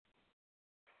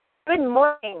Good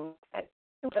morning.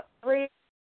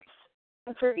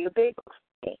 For you, Big Book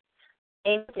Study.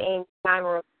 My name is Amy. I'm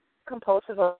a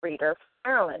compulsive reader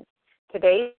from Maryland.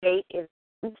 Today's date is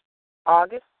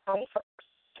August 21st.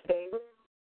 Today we're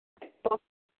book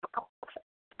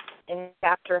in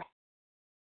chapter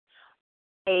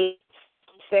 8,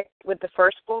 with the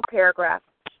first full paragraph.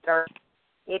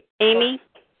 Amy?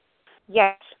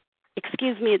 Yes.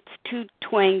 Excuse me, it's too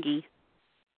twangy.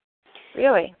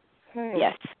 Really?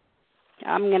 Yes.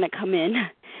 I'm going to come in.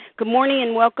 Good morning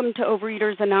and welcome to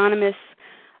Overeaters Anonymous,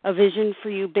 a Vision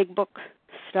for You Big Book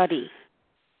Study.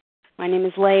 My name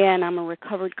is Leah and I'm a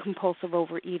recovered compulsive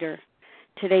overeater.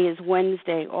 Today is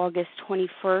Wednesday, August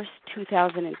 21st,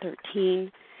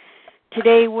 2013.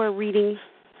 Today we're reading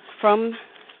from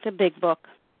the Big Book.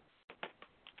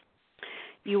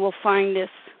 You will find this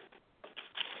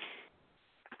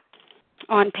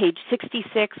on page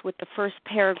 66 with the first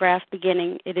paragraph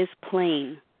beginning, "It is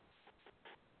plain."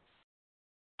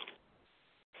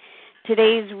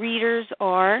 Today's readers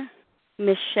are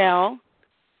Michelle,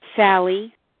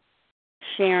 Sally,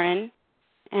 Sharon,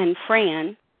 and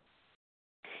Fran.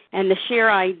 And the share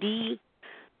ID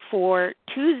for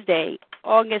Tuesday,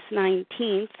 August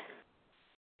 19th,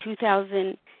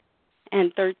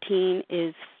 2013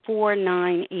 is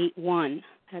 4981.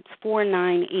 That's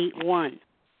 4981.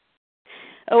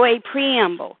 OA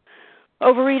Preamble.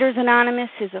 Overeaters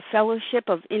Anonymous is a fellowship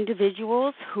of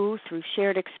individuals who, through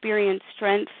shared experience,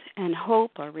 strength, and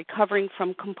hope, are recovering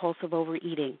from compulsive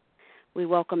overeating. We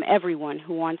welcome everyone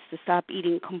who wants to stop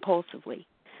eating compulsively.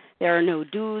 There are no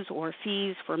dues or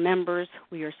fees for members.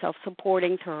 We are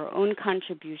self-supporting through our own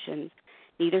contributions,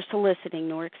 neither soliciting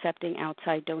nor accepting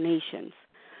outside donations.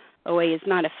 OA is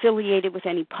not affiliated with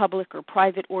any public or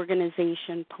private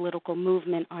organization, political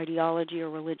movement, ideology,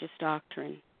 or religious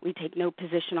doctrine. We take no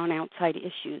position on outside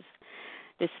issues.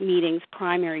 This meeting's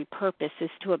primary purpose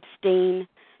is to abstain,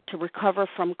 to recover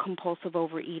from compulsive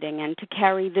overeating, and to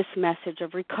carry this message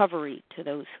of recovery to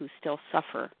those who still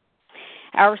suffer.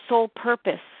 Our sole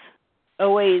purpose,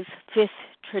 OA's fifth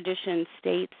tradition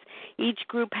states, each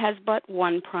group has but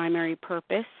one primary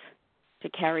purpose, to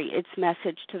carry its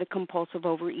message to the compulsive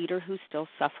overeater who still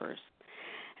suffers.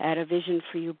 At A Vision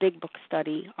for You Big Book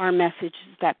Study, our message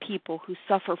is that people who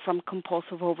suffer from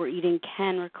compulsive overeating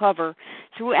can recover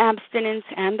through abstinence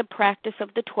and the practice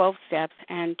of the 12 steps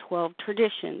and 12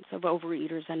 traditions of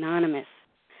Overeaters Anonymous.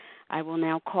 I will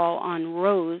now call on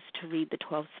Rose to read the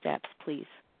 12 steps, please.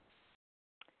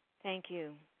 Thank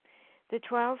you. The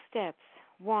 12 steps.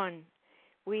 1.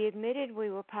 We admitted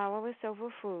we were powerless over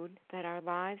food, that our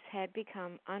lives had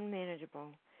become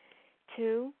unmanageable.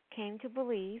 2. Came to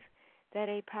believe that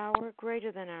a power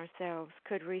greater than ourselves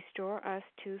could restore us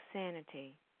to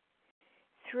sanity.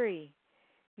 3.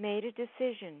 Made a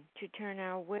decision to turn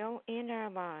our will and our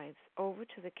lives over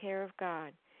to the care of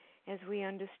God as we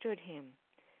understood Him.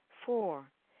 4.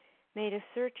 Made a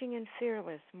searching and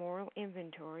fearless moral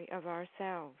inventory of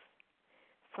ourselves.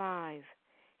 5.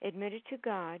 Admitted to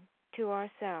God, to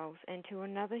ourselves, and to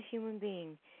another human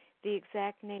being the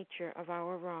exact nature of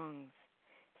our wrongs.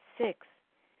 6.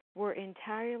 We're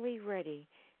entirely ready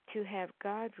to have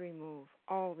God remove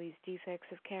all these defects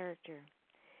of character.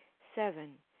 7.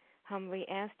 Humbly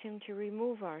asked Him to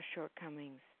remove our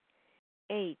shortcomings.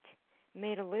 8.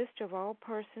 Made a list of all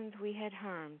persons we had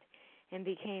harmed and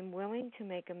became willing to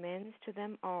make amends to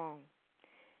them all.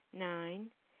 9.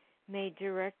 Made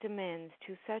direct amends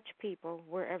to such people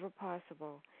wherever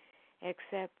possible,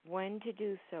 except when to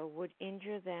do so would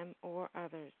injure them or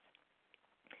others.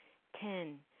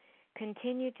 10.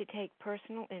 Continued to take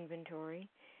personal inventory,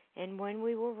 and when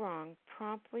we were wrong,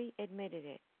 promptly admitted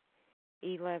it.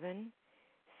 11.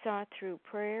 Sought through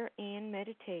prayer and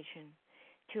meditation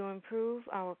to improve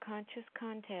our conscious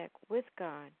contact with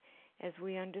God as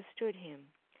we understood Him,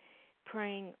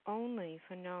 praying only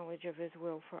for knowledge of His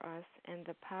will for us and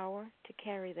the power to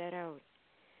carry that out.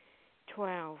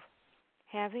 12.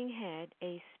 Having had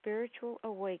a spiritual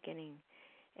awakening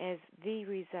as the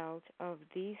result of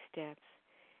these steps,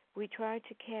 we try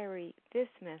to carry this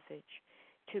message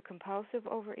to compulsive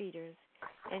overeaters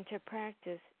and to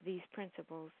practice these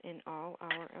principles in all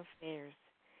our affairs.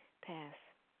 Pass.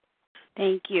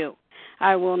 Thank you.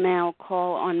 I will now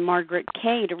call on Margaret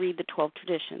Kay to read the 12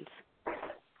 traditions.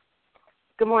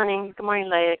 Good morning. Good morning,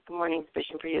 Leah. Good morning,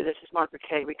 Vision for You. This is Margaret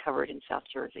Kay, recovered in South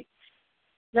Jersey.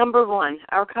 Number 1,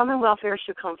 our common welfare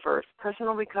should come first.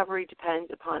 Personal recovery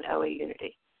depends upon OA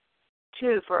unity.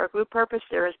 2, for our group purpose,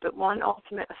 there is but one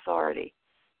ultimate authority,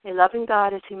 a loving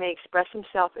God as He may express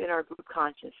Himself in our group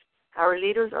conscience. Our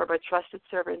leaders are but trusted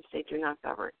servants, they do not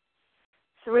govern.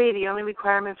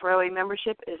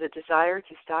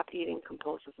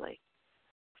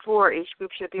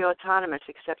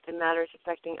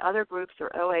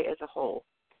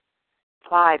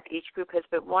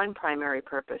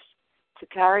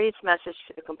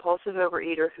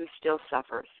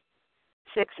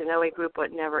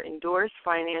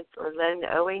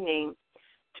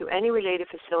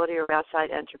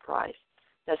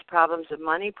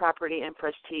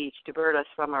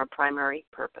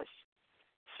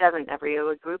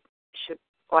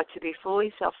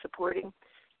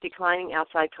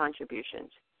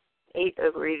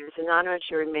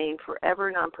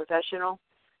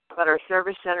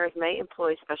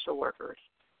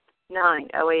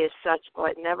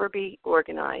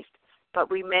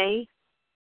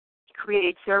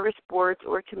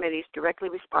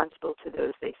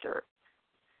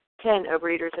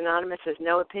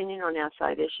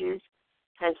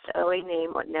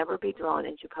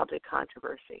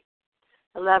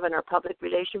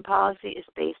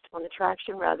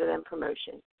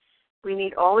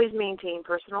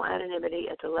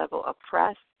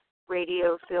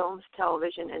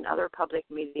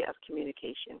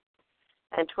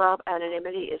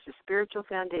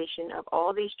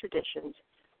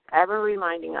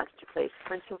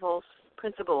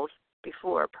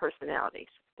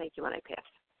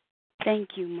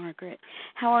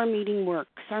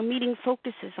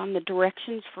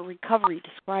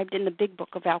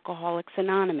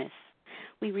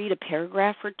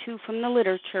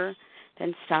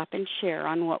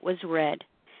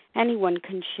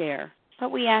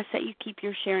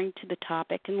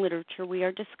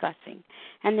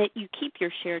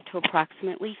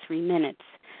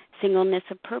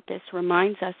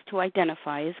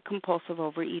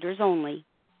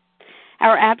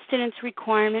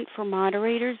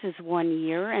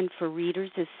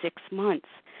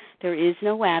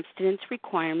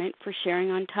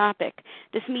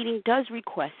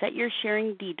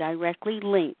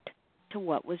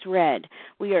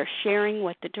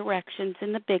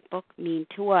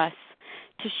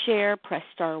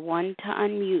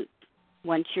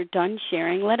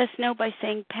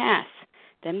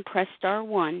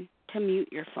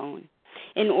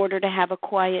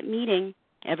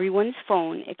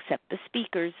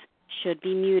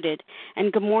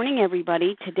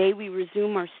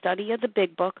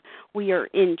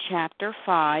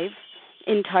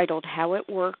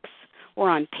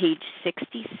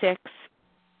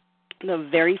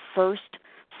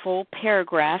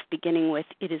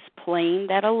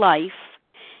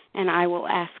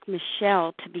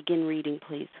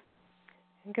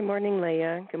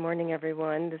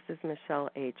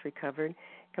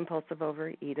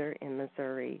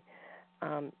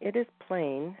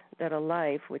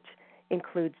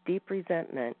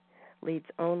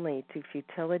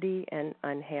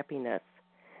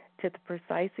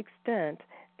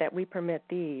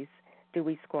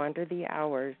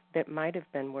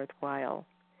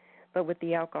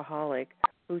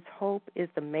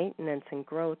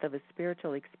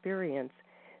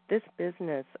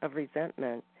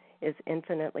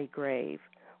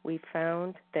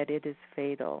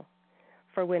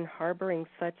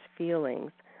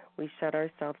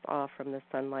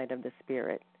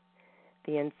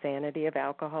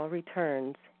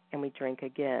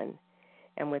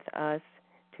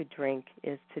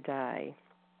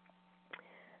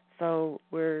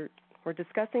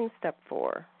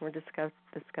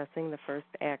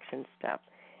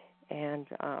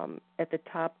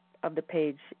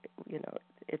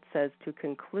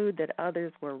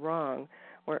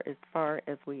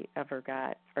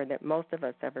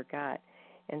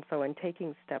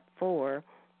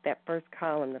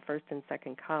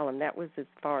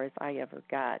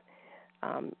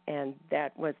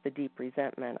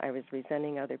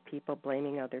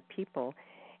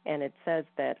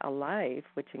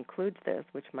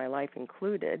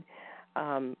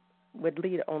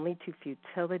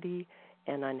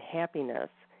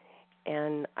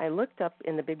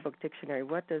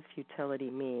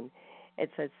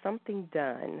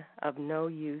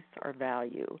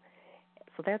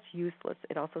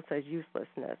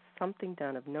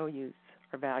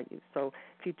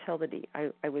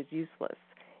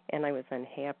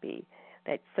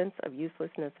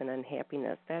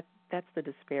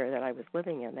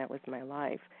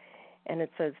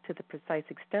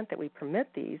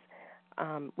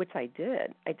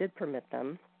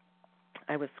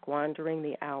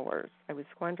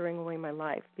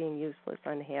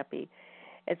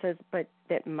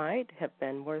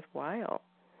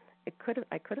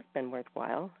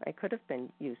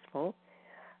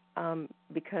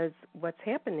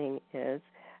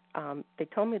 they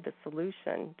told me the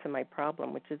solution to my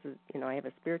problem, which is, I have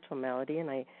a spiritual malady, and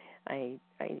I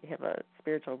have a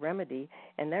spiritual remedy,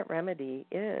 and that remedy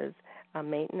is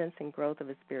maintenance and growth of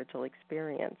a spiritual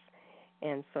experience.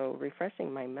 And so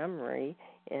refreshing my memory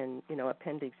in,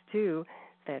 Appendix 2,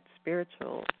 that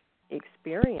spiritual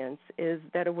experience is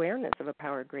that awareness of a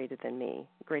power greater than me,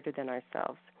 greater than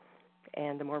ourselves.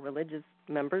 And the more religious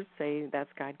members say that's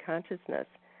God consciousness.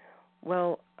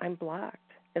 Well, I'm blocked.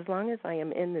 As long as I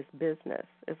am in this business,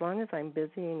 as long as I'm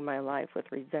busying my life with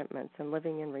resentments and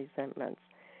living in resentments,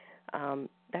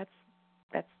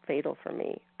 that's fatal for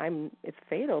me. It's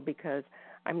fatal because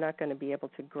I'm not going to be able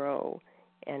to grow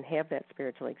and have that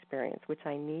spiritual experience, which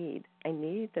I need. I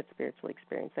need that spiritual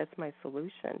experience. That's my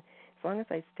solution. As long as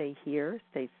I stay here,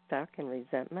 stay stuck in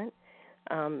resentment,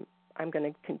 I'm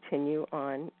going to continue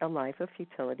on a life of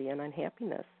futility and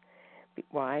unhappiness.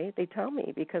 Why? They tell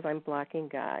me because I'm blocking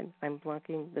God. I'm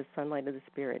blocking the sunlight of the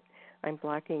Spirit. I'm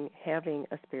blocking having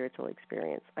a spiritual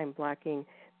experience. I'm blocking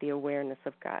the awareness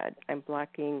of God. I'm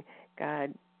blocking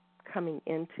God coming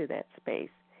into that space.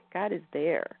 God is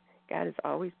there. God is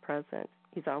always present.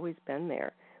 He's always been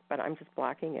there, but I'm just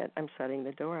blocking it. I'm shutting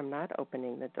the door. I'm not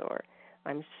opening the door.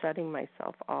 I'm shutting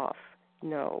myself off.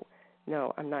 No,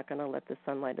 I'm not going to let the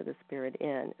sunlight of the Spirit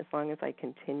in as long as I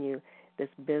continue this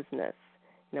business.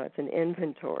 It's an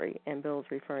inventory, and Bill's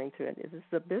referring to it. This is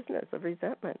a business of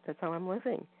resentment. That's how I'm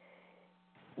living.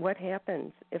 What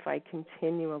happens if I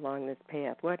continue along this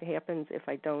path? What happens if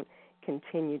I don't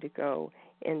continue to go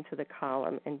into the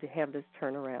column and to have this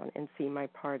turnaround and see my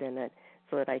part in it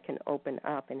so that I can open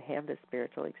up and have this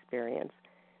spiritual experience?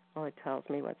 Well, it tells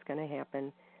me what's going to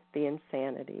happen. The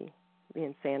insanity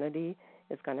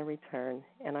is going to return,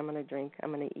 and I'm going to drink,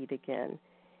 I'm going to eat again.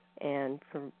 And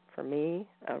for me,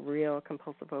 a real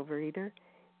compulsive overeater,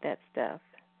 that's death.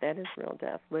 That is real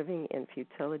death, living in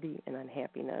futility and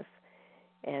unhappiness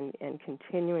and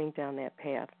continuing down that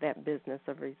path, that business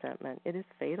of resentment. It is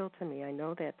fatal to me. I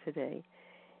know that today.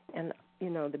 And,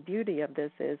 the beauty of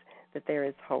this is that there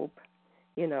is hope.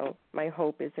 My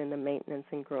hope is in the maintenance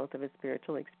and growth of a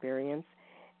spiritual experience.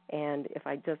 And if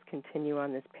I just continue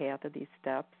on this path of these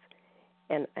steps,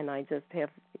 and I just have,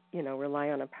 rely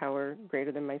on a power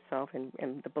greater than myself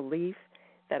and the belief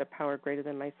that a power greater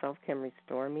than myself can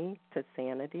restore me to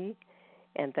sanity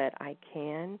and that I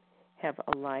can have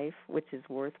a life which is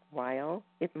worthwhile.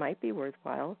 It might be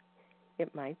worthwhile.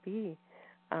 It might be.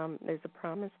 There's a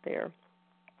promise there.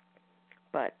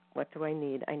 But what do I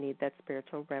need? I need that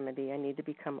spiritual remedy. I need to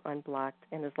become unblocked.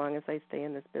 And as long as I stay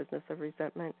in this business of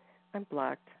resentment, I'm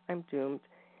blocked. I'm doomed.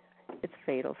 It's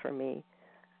fatal for me.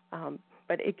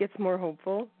 But it gets more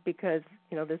hopeful because,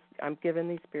 I'm given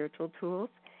these spiritual tools,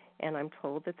 and I'm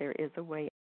told that there is a way.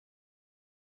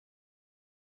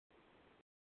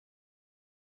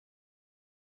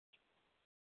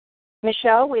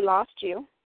 Michelle, we lost you.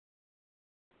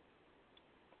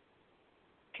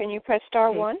 Can you press star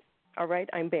Okay. 1? All right,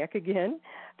 I'm back again.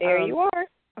 There you are.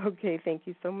 Okay, thank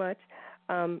you so much.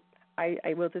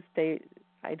 I will just say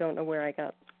I don't know where I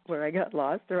got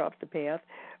lost or off the path,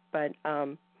 but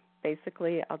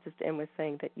basically I'll just end with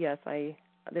saying that yes,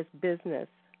 this business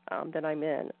that I'm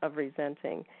in of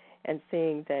resenting and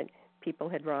seeing that people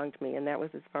had wronged me, and that was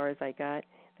as far as I got.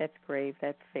 That's grave.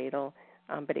 That's fatal.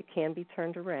 But it can be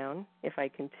turned around if I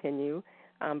continue.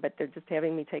 But they're just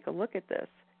having me take a look at this.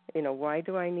 Why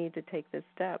do I need to take this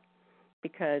step?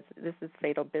 Because this is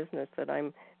fatal business that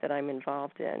I'm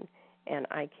involved in, and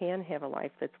I can have a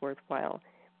life that's worthwhile,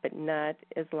 but not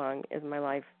as long as my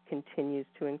life continues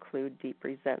to include deep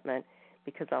resentment,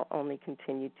 because I'll only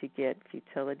continue to get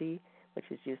futility, which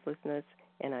is uselessness,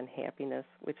 and unhappiness,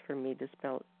 which for me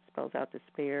spells out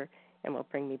despair and will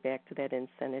bring me back to that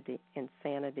insanity,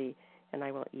 and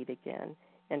I will eat again.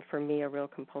 And for me, a real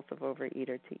compulsive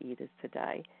overeater, to eat is to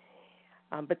die.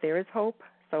 But there is hope,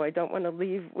 so I don't want to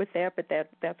leave with that, but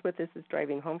that's what this is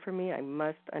driving home for me. I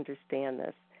must understand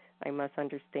this. I must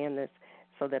understand this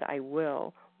so that I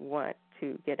will want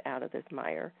to get out of this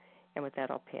mire. And with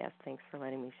that, I'll pass. Thanks for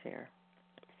letting me share.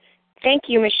 Thank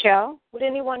you, Michelle. Would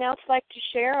anyone else like to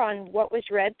share on what was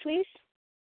read, please?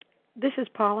 This is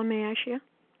Paula. May I share?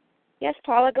 Yes,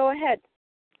 Paula, go ahead.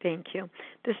 Thank you.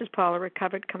 This is Paula,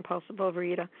 recovered compulsive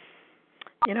overeater.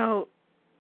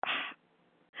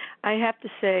 I have to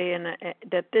say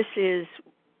that this is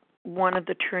one of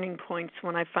the turning points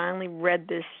when I finally read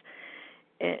this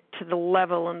to the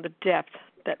level and the depth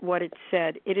that what it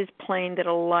said. It is plain that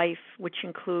a life which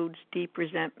includes deep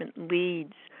resentment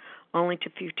leads only to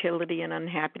futility and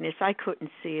unhappiness. I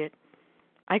couldn't see it.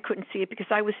 I couldn't see it because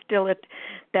I was still at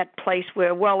that place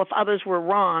where, well, if others were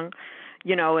wrong,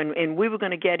 and we were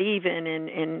going to get even,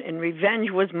 and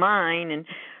revenge was mine, and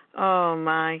oh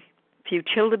my,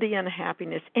 futility and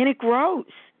happiness, and it grows.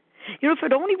 If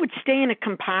it only would stay in a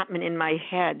compartment in my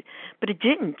head, but it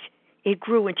didn't. It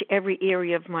grew into every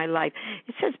area of my life.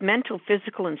 It says mental,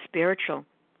 physical, and spiritual.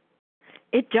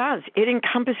 It does. It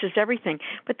encompasses everything.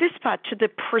 But this part, to the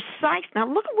precise, now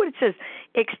look at what it says,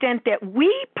 extent that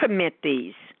we permit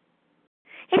these.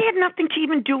 It had nothing to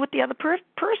even do with the other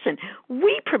person.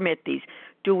 We permit these.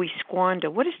 Do we squander?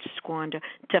 What is to squander?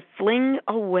 To fling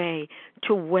away,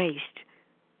 to waste.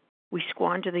 We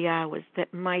squander the hours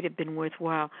that might have been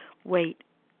worthwhile. Wait,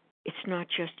 it's not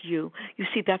just you. You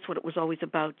see, that's what it was always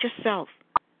about, just self.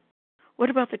 What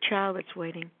about the child that's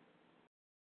waiting?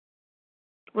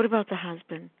 What about the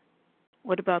husband?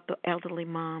 What about the elderly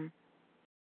mom?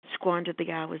 Squandered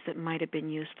the hours that might have been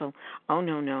useful. Oh,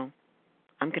 no.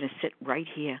 I'm going to sit right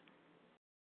here.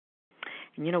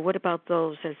 And what about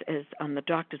those, as on the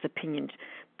doctor's opinion,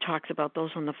 talks about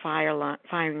those on the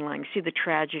firing line. See the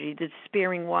tragedy, the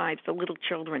despairing wives, the little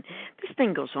children. This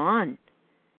thing goes on.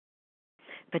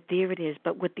 But there it is.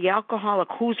 But with the alcoholic,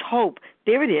 whose hope,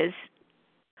 there it is,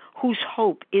 whose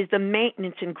hope is the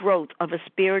maintenance and growth of a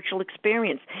spiritual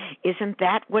experience. Isn't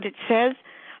that what it says?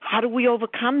 How do we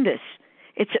overcome this?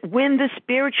 It's when the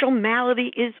spiritual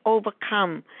malady is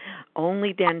overcome.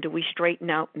 Only then do we straighten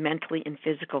out mentally and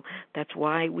physical. That's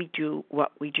why we do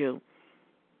what we do.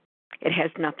 It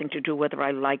has nothing to do whether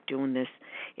I like doing this.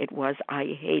 It was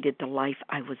I hated the life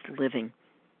I was living.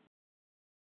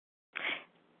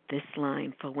 This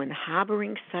line, for when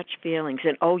harboring such feelings,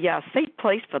 and safe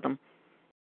place for them.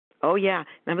 Oh yeah,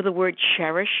 remember the word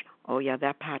cherish? Oh yeah,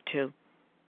 that part too.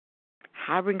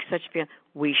 Harboring such feelings,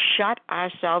 we shut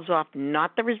ourselves off,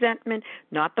 not the resentment,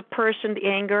 not the person, the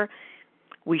anger.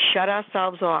 We shut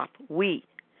ourselves off,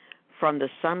 from the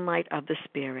sunlight of the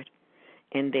Spirit.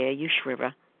 And there you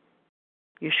shrivel.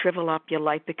 You shrivel up, your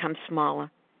life becomes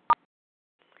smaller.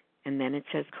 And then it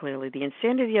says clearly, the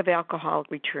insanity of alcohol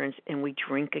returns and we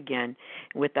drink again.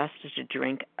 With us to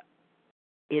drink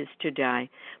is to die.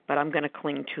 But I'm going to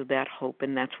cling to that hope,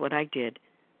 and that's what I did.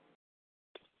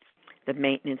 The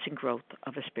maintenance and growth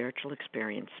of a spiritual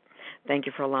experience. Thank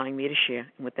you for allowing me to share.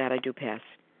 And with that, I do pass.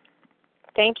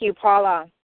 Thank you, Paula.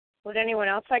 Would anyone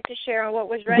else like to share on what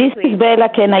was read, This please? is Bella.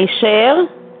 Can I share?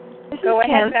 Go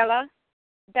ahead, Bella.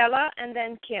 Bella, and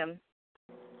then Kim.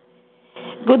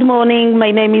 Good morning.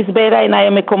 My name is Bella, and I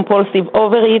am a compulsive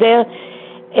overeater.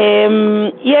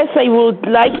 Yes, I would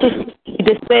like to see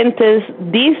the sentence,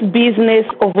 this business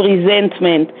of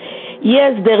resentment.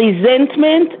 Yes, the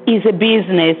resentment is a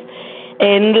business.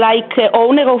 And like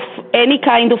owner of any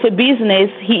kind of a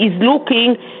business, he is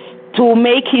looking to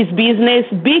make his business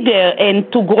bigger and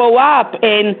to grow up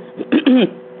and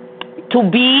to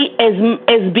be as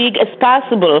big as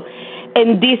possible.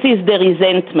 And this is the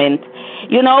resentment.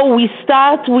 We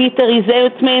start with a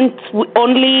resentment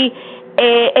only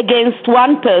against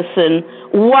one person,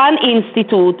 one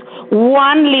institute,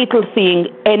 one little thing,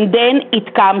 and then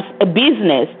it comes a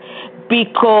business.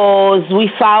 Because we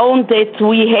found that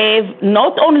we have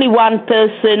not only one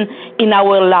person in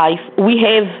our life, we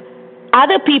have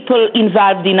other people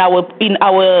involved in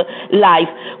our life.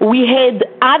 We had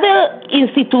other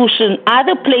institutions,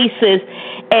 other places,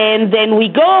 and then we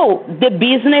go. The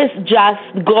business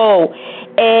just grow.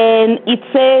 And it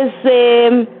says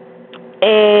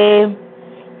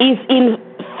is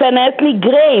infinitely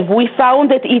grave. We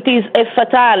found that it is a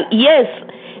fatal. Yes,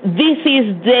 this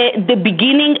is the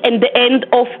beginning and the end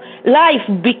of life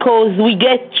because we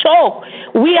get choked.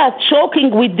 We are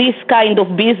choking with this kind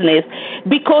of business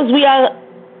because we are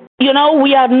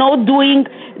not doing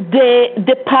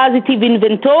the positive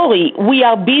inventory. We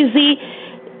are busy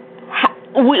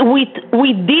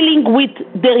with dealing with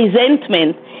the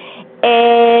resentment.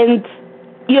 And,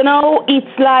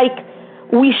 it's like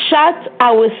we shut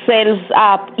ourselves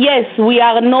up. Yes, we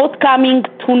are not coming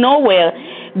to nowhere.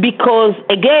 Because,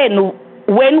 again,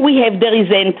 when we have the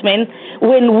resentment,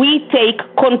 when we take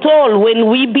control, when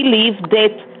we believe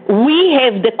that we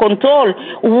have the control,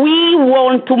 we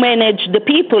want to manage the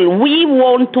people, we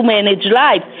want to manage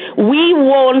life, we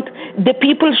want the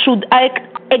people should act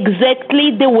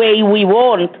exactly the way we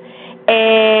want.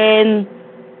 And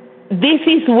this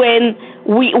is when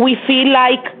we feel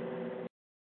like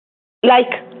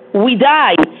we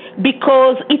die.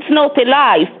 Because it's not a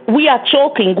life. We are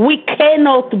choking. We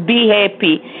cannot be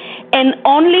happy. And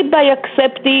only by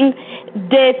accepting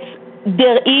that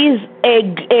there is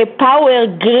a power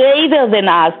greater than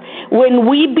us, when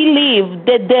we believe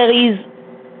that there is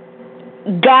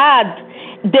God,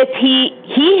 that He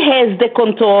has the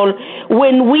control,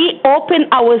 when we open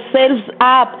ourselves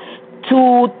up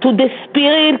to the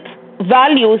spirit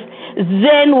values,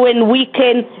 then when we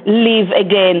can live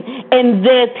again. And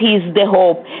that is the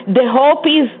hope. The hope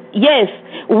is, yes,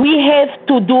 we have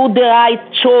to do the right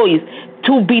choice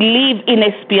to believe in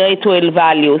a spiritual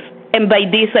values. And by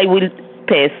this I will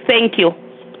pass. Thank you.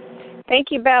 Thank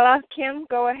you, Bella. Kim,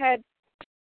 go ahead.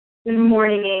 Good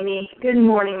morning, Amy. Good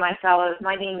morning, my fellows.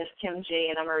 My name is Kim G.,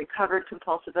 and I'm a recovered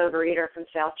compulsive overeater from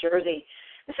South Jersey.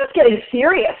 This is getting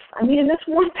serious. I mean, in this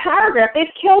one paragraph, they've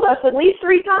killed us at least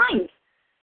 3 times.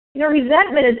 You know,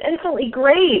 resentment is infinitely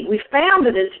grave. We found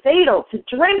it is fatal.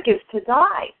 To drink is to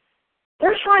die.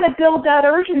 They're trying to build that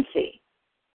urgency.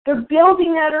 They're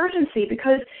building that urgency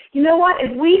because, you know what,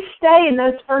 if we stay in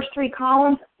those first 3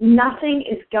 columns, nothing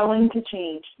is going to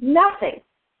change. Nothing.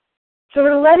 So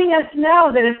they're letting us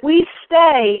know that if we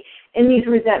stay in these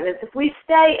resentments, if we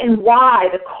stay in why,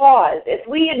 the cause, if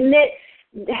we admit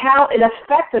how it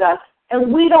affected us,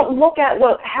 and we don't look at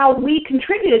how we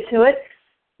contributed to it,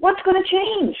 what's going to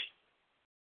change?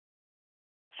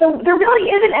 So there really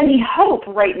isn't any hope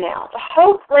right now. The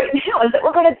hope right now is that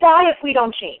we're going to die if we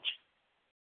don't change.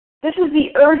 This is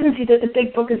the urgency that the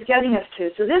Big Book is getting us to.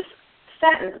 So this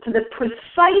sentence, to the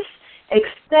precise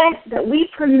extent that we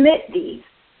permit these,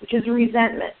 which is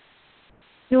resentment,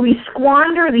 do we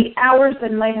squander the hours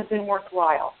that might have been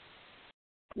worthwhile?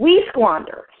 We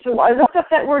squander. So I looked up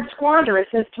that word squander. It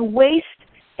says to waste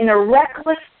in a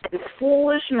reckless and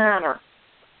foolish manner,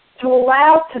 to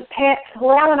allow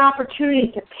an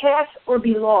opportunity to pass or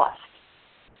be lost.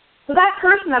 So that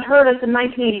person that hurt us in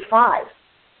 1985,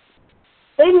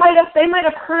 they might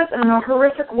have hurt us in a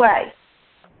horrific way.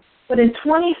 But in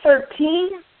 2013,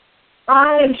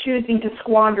 I am choosing to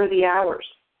squander the hours.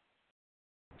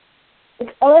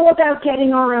 It's all about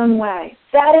getting our own way.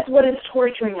 That is what is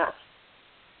torturing us.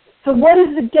 So what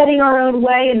is the getting our own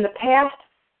way in the past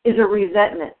is a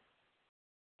resentment.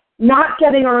 Not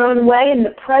getting our own way in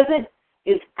the present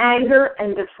is anger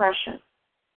and depression.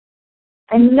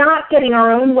 And not getting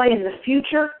our own way in the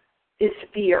future is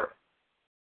fear.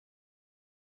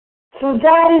 So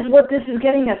that is what this is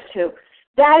getting us to.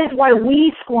 That is why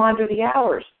we squander the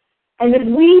hours. And if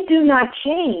we do not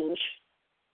change,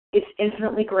 it's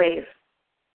infinitely grave.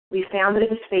 We found that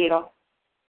it is fatal,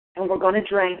 and we're going to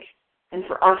drink, and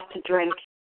for us to drink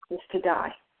is to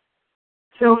die.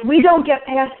 So if we don't get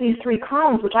past these 3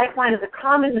 columns, which I find is a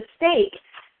common mistake,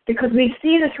 because we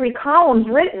see the 3 columns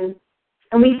written,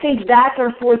 and we think that's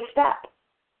our 4th step.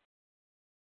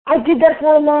 I did that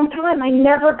for a long time. I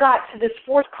never got to this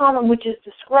 4th column, which is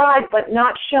described but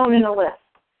not shown in a list.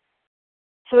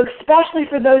 So especially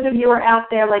for those of you who are out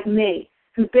there like me,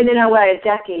 who've been in OA a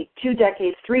decade, 2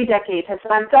 decades, 3 decades, have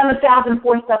said, I've done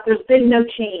 1,004 steps, there's been no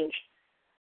change.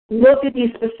 Look at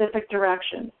these specific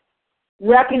directions.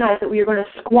 Recognize that we are going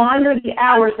to squander the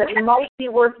hours that might be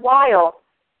worthwhile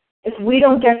if we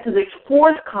don't get to this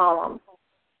 4th column,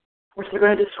 which we're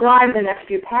going to describe in the next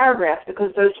few paragraphs,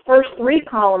 because those first 3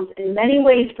 columns, in many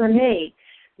ways for me,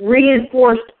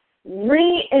 reinforced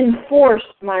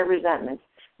my resentment,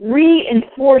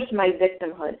 reinforced my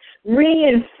victimhood,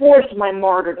 reinforced my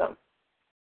martyrdom.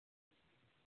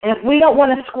 And if we don't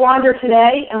want to squander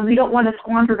today and we don't want to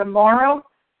squander tomorrow,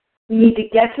 we need to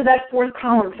get to that 4th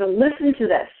column. So listen to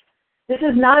this. This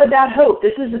is not about hope.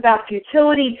 This is about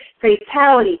futility,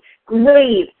 fatality,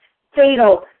 grave,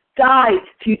 fatal, die,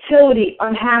 futility,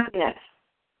 unhappiness.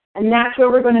 And that's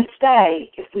where we're going to stay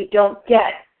if we don't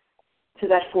get to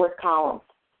that 4th column.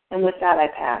 And with that, I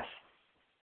pass.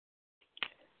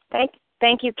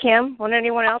 Thank you, Kim. Would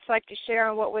anyone else like to share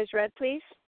on what was read, please?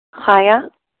 Chaya.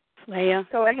 Leah.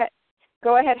 Go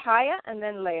ahead, Chaya, and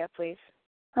then Leah, please.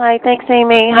 Hi, thanks,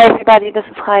 Amy. Hi, everybody. This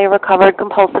is Chaya, recovered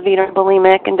compulsive eater and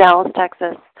bulimic in Dallas,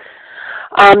 Texas.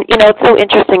 It's so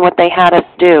interesting what they had us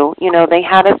do. They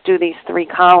had us do these 3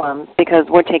 columns because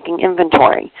we're taking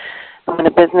inventory. And when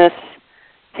a business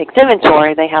takes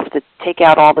inventory, they have to take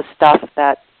out all the stuff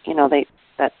that, they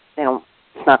don't,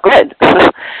 it's not good,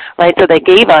 right? So they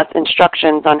gave us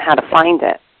instructions on how to find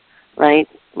it, right?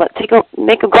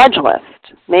 Make a grudge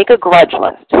list. Make a grudge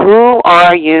list. Who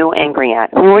are you angry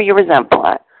at? Who are you resentful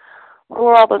at? Who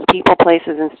are all those people,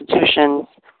 places, institutions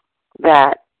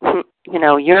that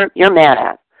you're mad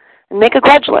at? And make a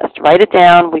grudge list. Write it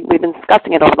down. We've been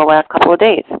discussing it over the last couple of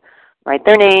days. Write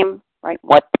their name. Write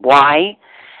why,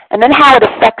 and then how it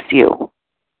affects you.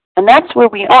 And that's where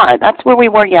we are. That's where we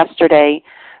were yesterday.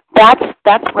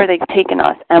 That's where they've taken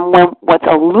us. And what's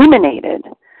illuminated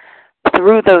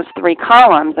through those 3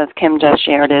 columns, as Kim just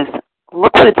shared, is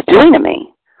look what it's doing to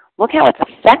me. Look how it's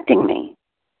affecting me.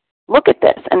 Look at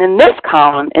this. And in this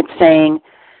column, it's saying,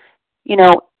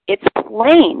 it's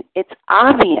plain, it's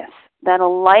obvious that a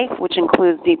life which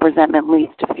includes deep resentment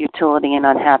leads to futility and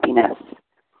unhappiness,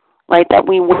 right? That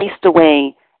we waste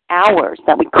away hours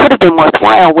that we could have been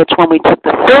worthwhile, which when we took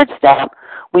the third step,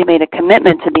 we made a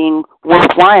commitment to being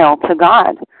worthwhile to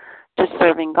God, to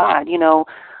serving God.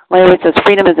 Larry says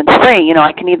freedom isn't free.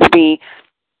 I can either be,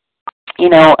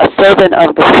 a servant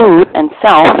of the food and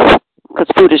self, because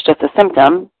food is just a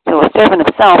symptom, so a servant of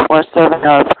self or a servant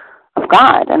of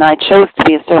God, and I chose to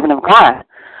be a servant of God.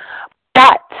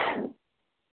 But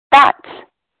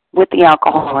with the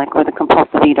alcoholic or the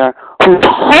compulsive eater, whose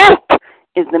hope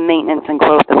is the maintenance and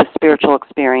growth of a spiritual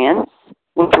experience,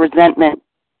 which resentment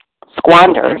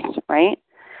squanders, right?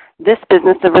 This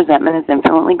business of resentment is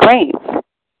infinitely grave.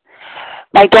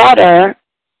 My daughter,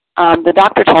 the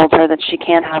doctor told her that she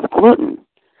can't have gluten.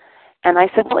 And I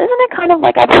said, well, isn't it kind of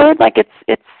like, I've heard like it's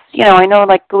I know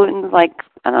like gluten's like,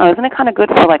 I don't know, isn't it kind of good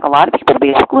for like a lot of people to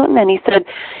be off gluten? And he said,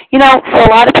 for a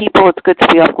lot of people it's good to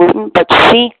be off gluten, but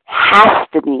she has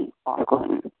to be off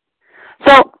gluten.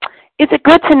 So is it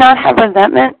good to not have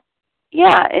resentment?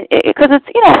 Yeah, because it's,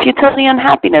 futility and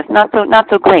unhappiness, not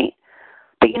so great.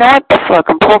 But you know what? For a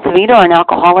compulsive eater or an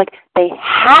alcoholic, they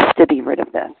have to be rid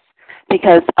of this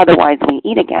because otherwise we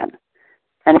eat again.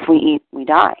 And if we eat, we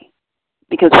die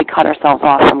because we cut ourselves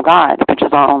off from God, which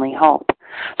is our only hope.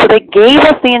 So they gave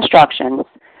us the instructions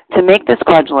to make this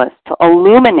grudge list, to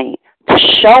illuminate, to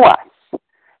show us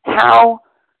how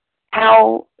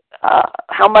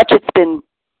much it's been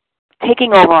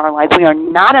taking over our lives. We are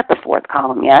not at the fourth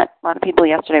column yet. A lot of people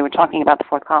yesterday were talking about the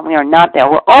fourth column. We are not there.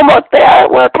 We're almost there.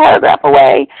 We're a paragraph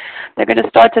away. They're going to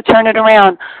start to turn it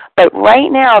around. But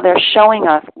right now they're showing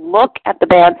us, look at the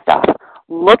bad stuff.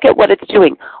 Look at what it's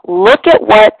doing. Look at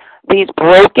what these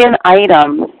broken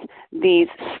items, these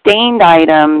stained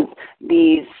items,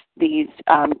 these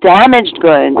damaged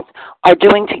goods are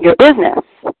doing to your business.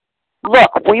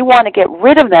 Look, we want to get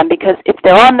rid of them because if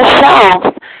they're on the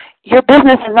shelves, your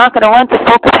business is not going to run to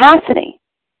full capacity.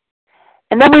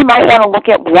 And then we might want to look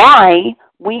at why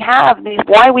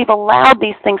we've allowed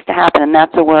these things to happen, and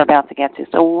that's what we're about to get to.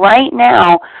 So right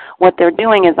now, what they're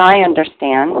doing, as I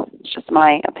understand, it's just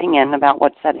my opinion about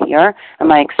what's said here and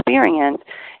my experience,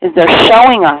 is they're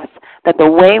showing us that the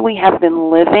way we have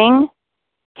been living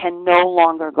can no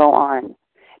longer go on.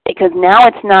 Because now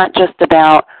it's not just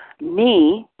about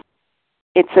me,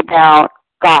 it's about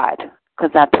God.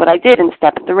 Because that's what I did in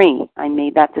step 3. I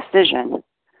made that decision.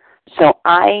 So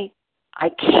I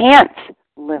can't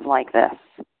live like this.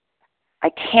 I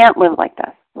can't live like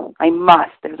this. I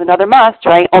must. There's another must,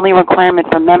 right? Only requirement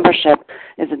for membership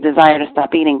is a desire to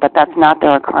stop eating, but that's not the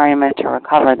requirement to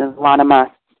recover. There's a lot of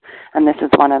musts, and this is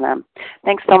one of them.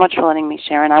 Thanks so much for letting me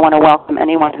share, and I want to welcome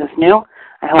anyone who's new.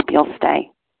 I hope you'll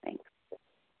stay. Thanks.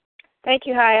 Thank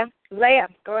you, Haya. Leah,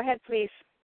 go ahead, please.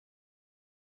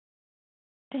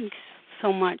 Thanks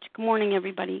so much. Good morning,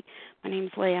 everybody. My name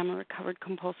is Leah. I'm a recovered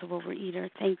compulsive overeater.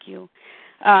 Thank you.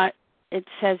 It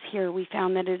says here, we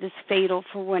found that it is fatal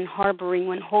for when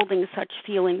holding such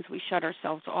feelings, we shut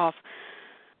ourselves off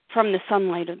from the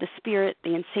sunlight of the spirit.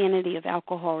 The insanity of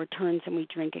alcohol returns and we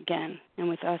drink again. And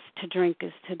with us, to drink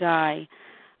is to die.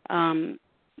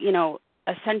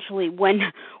 Essentially,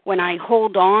 when I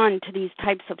hold on to these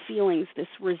types of feelings, this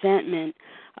resentment,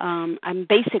 I'm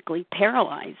basically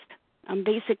paralyzed.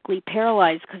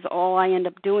 Because all I end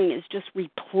up doing is just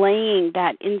replaying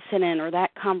that incident or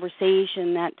that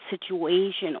conversation, that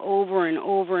situation over and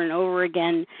over and over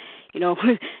again,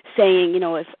 saying,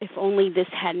 if only this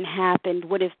hadn't happened,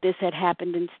 what if this had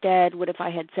happened instead? What if I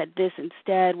had said this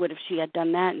instead? What if she had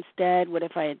done that instead? What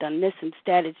if I had done this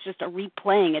instead? It's just a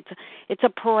replaying. It's a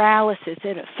paralysis.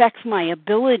 It affects my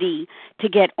ability to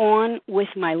get on with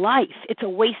my life. It's a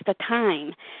waste of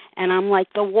time. And I'm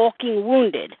like the walking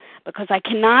wounded because I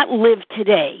cannot live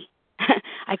today.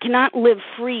 I cannot live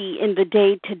free in the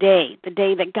day today, the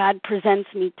day that God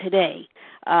presents me today.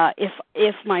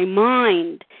 If my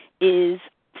mind is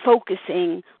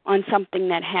focusing on something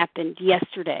that happened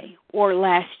yesterday or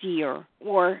last year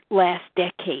or last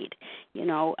decade,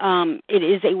 it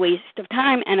is a waste of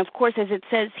time. And of course, as it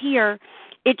says here,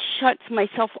 it shuts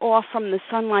myself off from the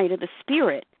sunlight of the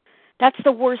Spirit. That's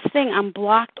the worst thing. I'm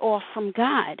blocked off from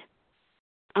God.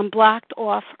 I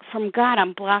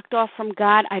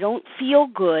don't feel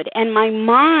good. And my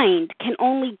mind can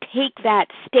only take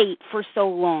that state for so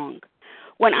long.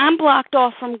 When I'm blocked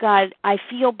off from God, I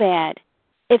feel bad.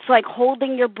 It's like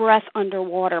holding your breath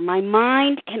underwater. My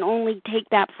mind can only take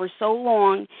that for so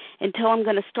long until I'm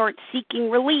going to start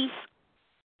seeking relief.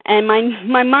 And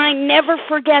my mind never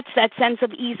forgets that sense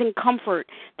of ease and comfort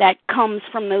that comes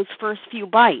from those first few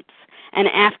bites. And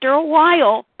after a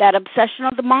while, that obsession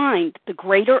of the mind, the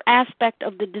greater aspect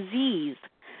of the disease,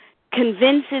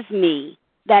 convinces me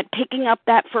that picking up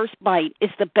that first bite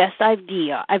is the best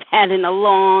idea I've had in a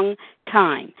long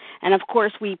time. And, of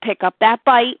course, we pick up that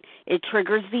bite. It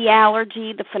triggers the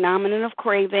allergy, the phenomenon of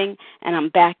craving, and I'm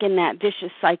back in that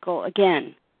vicious cycle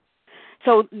again.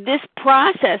 So this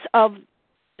process of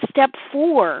step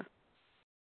 4,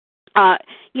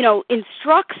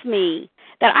 instructs me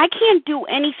that I can't do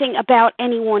anything about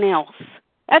anyone else.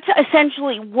 That's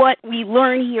essentially what we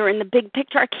learn here in the big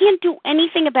picture. I can't do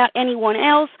anything about anyone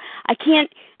else. I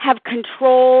can't have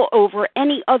control over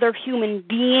any other human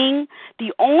being.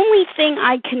 The only thing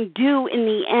I can do in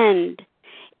the end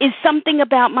is something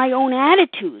about my own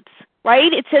attitudes,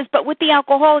 right? It says, but with the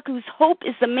alcoholic whose hope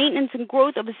is the maintenance and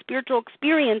growth of a spiritual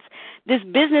experience, this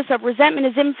business of resentment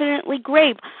is infinitely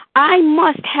grave. I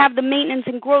must have the maintenance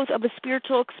and growth of a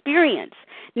spiritual experience.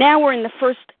 Now we're in the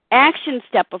first action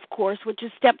step, of course, which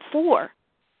is step 4,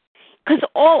 because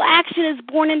all action is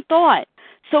born in thought.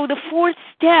 So the 4th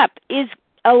step is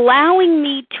allowing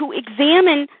me to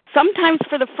examine, sometimes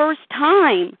for the first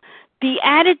time, the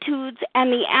attitudes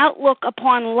and the outlook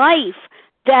upon life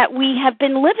that we have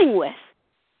been living with.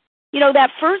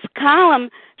 That first column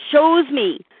shows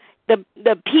me the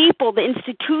people, the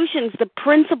institutions, the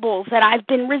principles that I've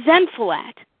been resentful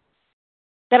at,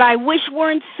 that I wish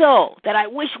weren't so, that I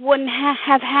wish wouldn't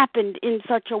have happened in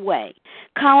such a way.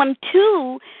 Column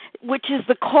 2, which is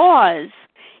the cause,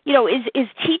 is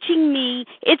teaching me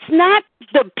it's not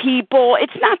the people,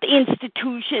 it's not the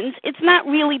institutions, it's not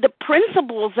really the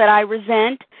principles that I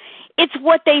resent, it's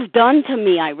what they've done to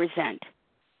me I resent.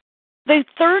 The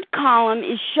 3rd column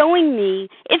is showing me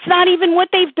it's not even what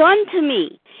they've done to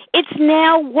me. It's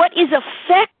now what is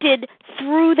affected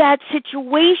through that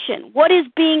situation. What is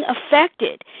being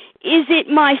affected? Is it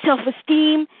my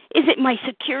self-esteem? Is it my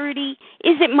security?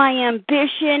 Is it my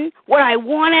ambition? What I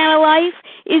want out of life?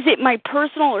 Is it my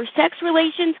personal or sex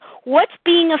relations? What's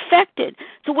being affected?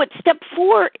 So what step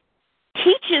 4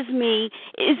 teaches me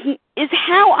is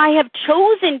how I have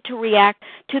chosen to react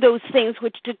to those things,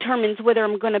 which determines whether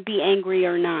I'm going to be angry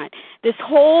or not. This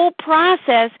whole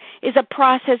process is a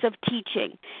process of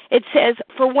teaching. It says,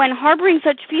 for when harboring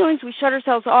such feelings, we shut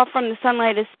ourselves off from the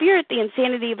sunlight of spirit, the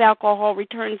insanity of alcohol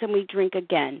returns and we drink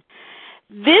again.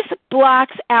 This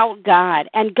blocks out God,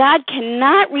 and God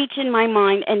cannot reach in my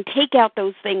mind and take out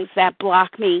those things that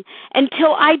block me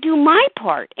until I do my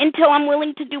part, until I'm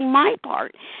willing to do my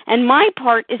part. And my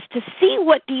part is to see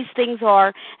what these things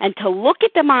are and to look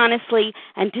at them honestly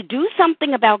and to do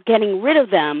something about getting rid of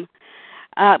them,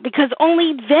 because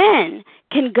only then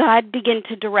can God begin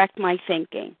to direct my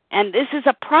thinking. And this is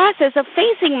a process of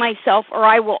facing myself, or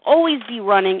I will always be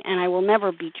running and I will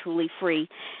never be truly free.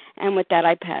 And with that,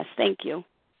 I pass. Thank you.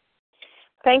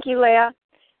 Thank you, Leah.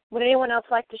 Would anyone else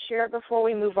like to share before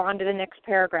we move on to the next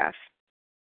paragraph?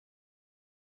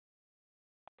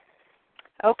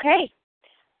 Okay.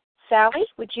 Sally,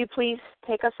 would you please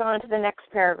take us on to the next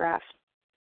paragraph?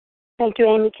 Thank you,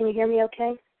 Amy. Can you hear me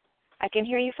okay? I can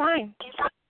hear you fine.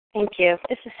 Thank you.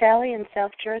 This is Sally in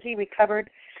South Jersey, recovered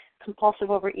compulsive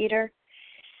overeater.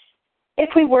 If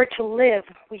we were to live,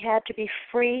 we had to be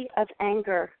free of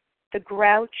anger. The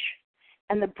grouch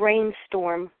and the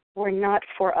brainstorm were not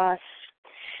for us.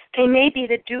 They may be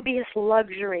the dubious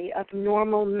luxury of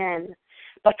normal men,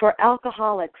 but for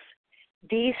alcoholics,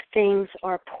 these things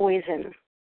are poison.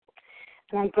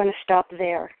 And I'm going to stop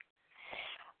there.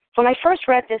 When I first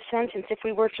read this sentence, if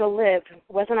we were to live,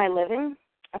 wasn't I living?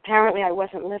 Apparently I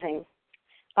wasn't living.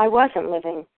 I wasn't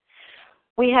living.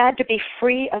 We had to be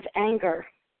free of anger.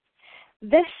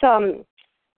 This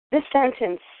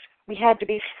sentence, we had to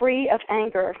be free of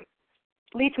anger,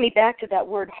 leads me back to that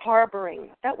word harboring.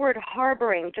 That word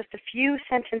harboring, just a few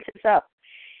sentences up,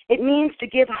 it means to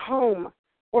give home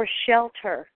or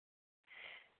shelter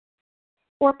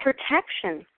or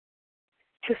protection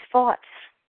to thoughts.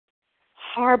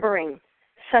 Harboring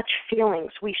such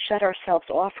feelings, we shut ourselves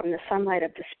off from the sunlight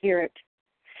of the Spirit.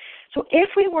 So if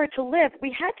we were to live,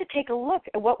 we had to take a look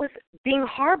at what was being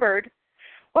harbored,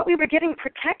 what we were giving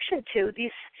protection to,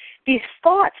 these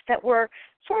thoughts that were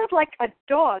sort of like a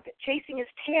dog chasing his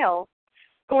tail,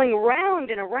 going round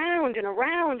and around and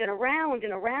around and around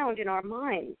and around in our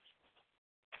minds.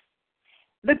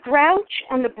 The grouch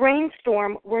and the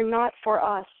brainstorm were not for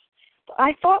us.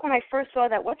 I thought when I first saw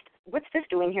that, what's this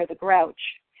doing here, the grouch?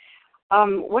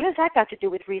 What has that got to do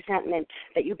with resentment,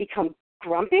 that you become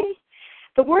grumpy?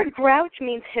 The word grouch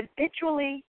means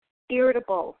habitually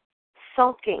irritable,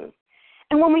 sulking.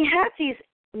 And when we have these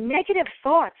negative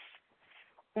thoughts,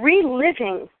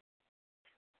 reliving,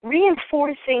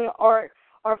 reinforcing our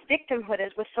victimhood,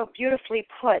 as was so beautifully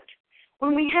put,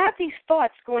 when we have these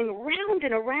thoughts going round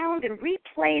and around and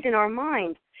replayed in our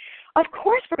mind, of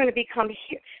course we're going to become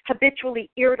habitually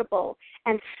irritable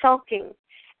and sulking.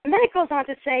 And then it goes on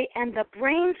to say, and the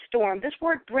brainstorm. This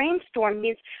word brainstorm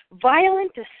means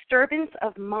violent disturbance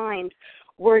of mind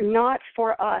were not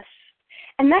for us.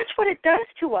 And that's what it does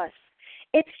to us.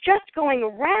 It's just going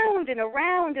around and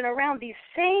around and around these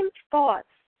same thoughts.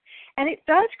 And it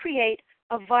does create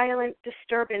a violent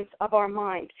disturbance of our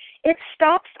mind. It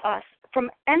stops us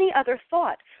from any other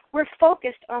thought. We're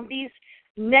focused on these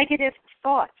negative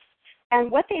thoughts. And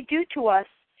what they do to us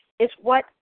is what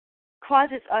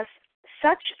causes us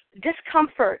such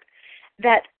discomfort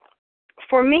that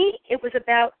for me it was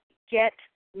about get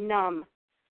numb.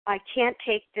 I can't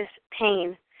take this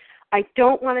pain. I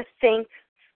don't want to think.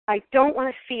 I don't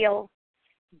want to feel.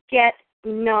 Get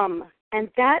numb. And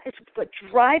that is the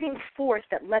driving force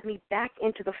that led me back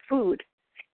into the food.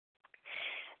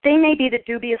 They may be the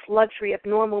dubious luxury of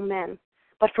normal men,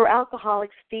 but for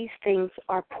alcoholics, these things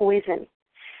are poison.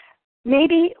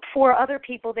 Maybe for other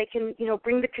people, they can,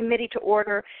 bring the committee to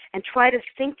order and try to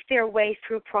think their way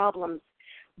through problems.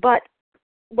 But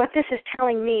what this is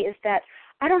telling me is that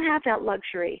I don't have that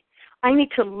luxury. I need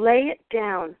to lay it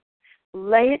down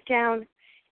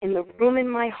in the room in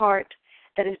my heart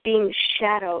that is being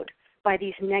shadowed by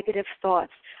these negative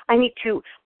thoughts. I need to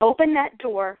open that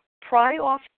door, pry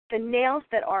off the nails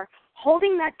that are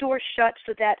holding that door shut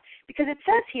so that, because it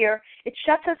says here, it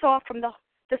shuts us off from the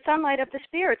sunlight of the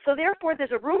Spirit. So therefore,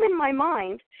 there's a room in my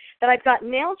mind that I've got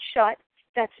nailed shut,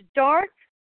 that's dark,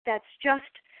 that's just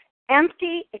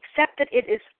empty, except that it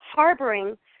is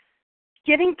harboring,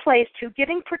 giving place to,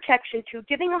 giving protection to,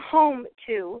 giving a home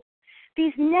to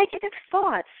these negative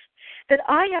thoughts that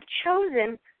I have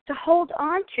chosen to hold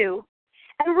on to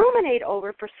and ruminate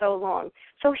over for so long.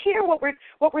 So here what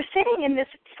we're saying in this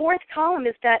fourth column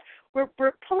is that we're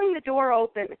pulling the door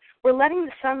open. We're letting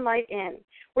the sunlight in.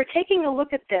 We're taking a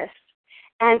look at this,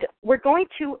 and we're going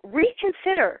to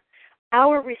reconsider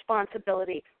our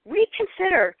responsibility.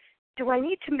 Reconsider, do I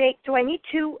need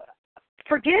to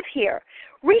forgive here?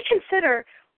 Reconsider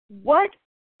what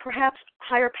perhaps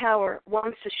higher power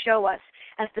wants to show us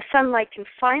as the sunlight can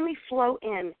finally flow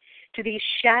in to these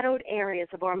shadowed areas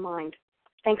of our mind.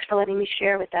 Thanks for letting me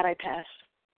share. With that, I pass.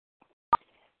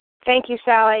 Thank you,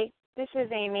 Sally. This is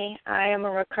Amy. I am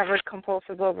a recovered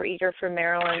compulsive overeater from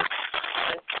Maryland.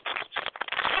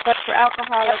 But for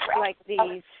alcoholics like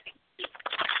these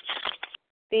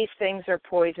things are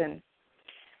poison.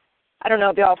 I don't know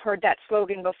if y'all have heard that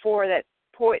slogan before,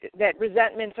 that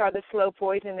resentments are the slow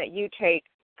poison that you take,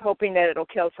 hoping that it'll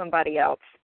kill somebody else.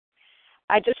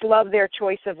 I just love their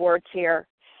choice of words here.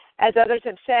 As others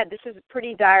have said, this is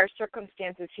pretty dire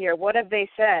circumstances here. What have they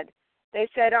said? They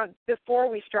said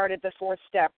before we started the fourth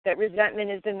step that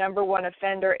resentment is the number one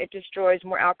offender. It destroys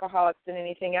more alcoholics than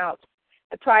anything else.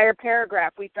 The prior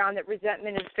paragraph, we found that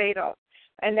resentment is fatal,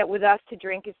 and that with us to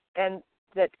drink is, and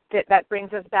that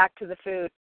brings us back to the food,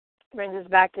 brings us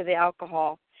back to the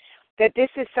alcohol. That this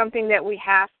is something that we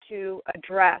have to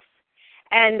address.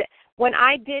 And when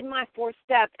I did my fourth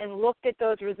step and looked at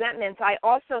those resentments, I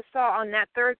also saw on that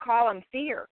third column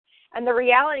fear. And the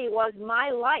reality was my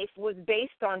life was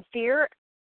based on fear,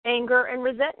 anger, and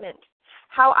resentment.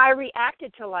 How I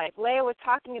reacted to life. Leah was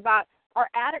talking about our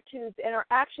attitudes and our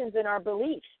actions and our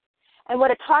beliefs. And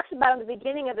what it talks about in the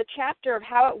beginning of the chapter of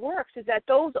how it works is that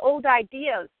those old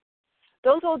ideas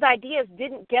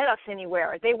didn't get us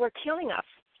anywhere. They were killing us.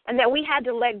 And that we had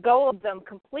to let go of them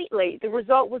completely. The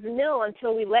result was nil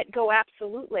until we let go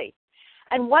absolutely.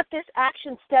 And what this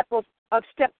action step of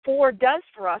step 4 does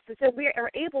for us is that we are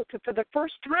able to, for the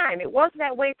first time, it was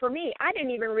that way for me. I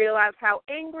didn't even realize how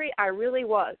angry I really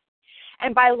was.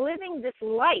 And by living this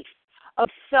life of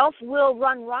self-will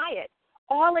run riot,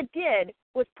 all it did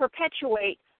was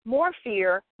perpetuate more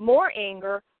fear, more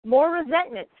anger, more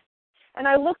resentment. And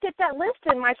I looked at that list,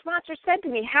 and my sponsor said to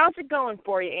me, "How's it going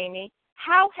for you, Amy?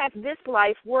 How has this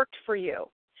life worked for you?"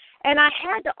 And I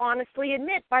had to honestly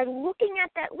admit, by looking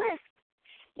at that list,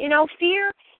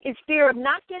 fear is fear of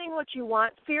not getting what you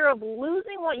want, fear of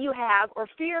losing what you have, or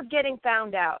fear of getting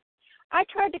found out. I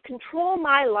tried to control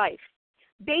my life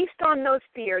based on those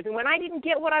fears. And when I didn't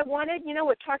get what I wanted,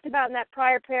 what talked about in that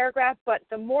prior paragraph, but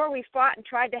the more we fought and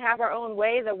tried to have our own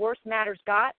way, the worse matters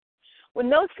got. When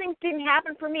those things didn't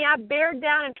happen for me, I bared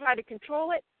down and tried to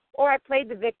control it, or I played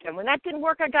the victim. When that didn't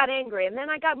work, I got angry, and then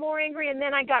I got more angry, and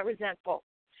then I got resentful.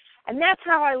 And that's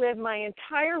how I lived my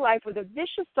entire life, with a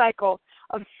vicious cycle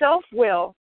of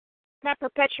self-will that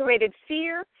perpetuated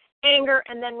fear, anger,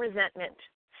 and then resentment.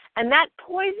 And that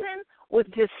poison was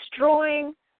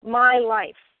destroying my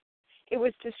life. It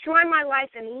was destroying my life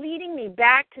and leading me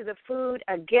back to the food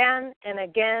again and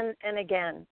again and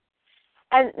again.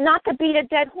 And not to beat a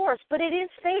dead horse, but it is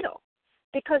fatal.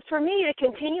 Because for me to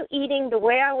continue eating the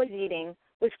way I was eating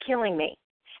was killing me.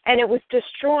 And it was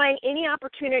destroying any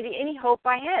opportunity, any hope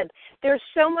I had. There's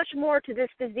so much more to this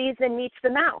disease than meets the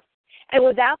mouth. And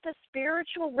without the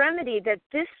spiritual remedy that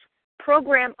this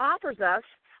program offers us,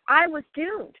 I was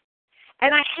doomed.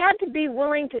 And I had to be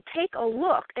willing to take a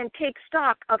look and take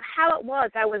stock of how it was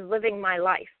I was living my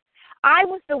life. I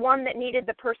was the one that needed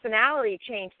the personality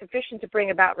change sufficient to bring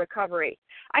about recovery.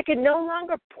 I could no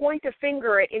longer point a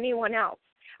finger at anyone else.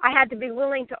 I had to be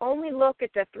willing to only look at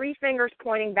the three fingers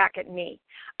pointing back at me.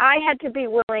 I had to be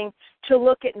willing to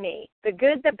look at me, the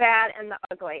good, the bad, and the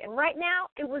ugly. And right now,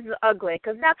 it was the ugly,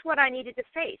 because that's what I needed to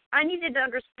face. I needed to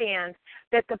understand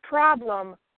that the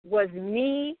problem was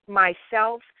me,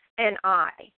 myself, and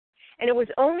I. And it was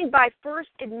only by first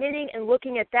admitting and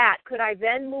looking at that could I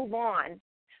then move on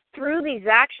through these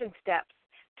action steps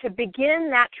to begin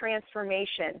that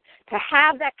transformation, to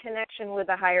have that connection with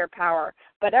a higher power.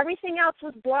 But everything else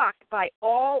was blocked by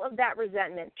all of that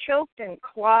resentment, choked and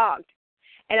clogged.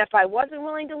 And if I wasn't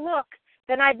willing to look,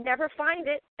 then I'd never find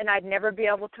it, and I'd never be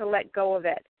able to let go of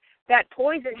it. That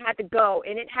poison had to go,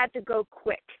 and it had to go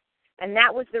quick. And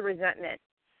that was the resentment.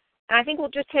 And I think we'll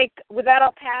just take, with that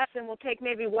I'll pass, and we'll take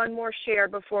maybe one more share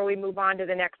before we move on to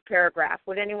the next paragraph.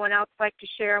 Would anyone else like to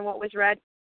share on what was read?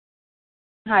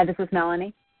 Hi, this is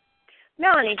Melanie.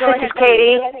 Melanie, go ahead. This is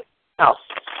Katie. Oh.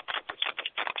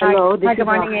 Hello, Hi, good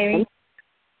morning, Amy.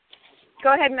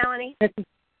 Go ahead, Melanie.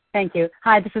 Thank you.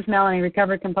 Hi, this is Melanie,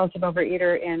 recovered compulsive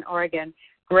overeater in Oregon.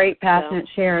 Great, passionate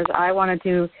shares. I wanted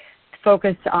to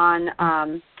focus on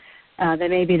that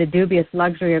may be the dubious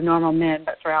luxury of normal men,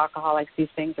 but for alcoholics, these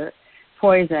things are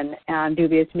poison, and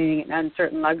dubious meaning an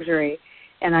uncertain luxury.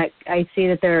 And I see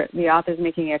that the author's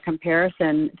making a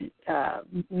comparison,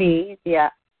 me,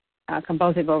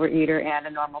 compulsive overeater, and a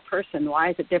normal person. Why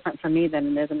is it different for me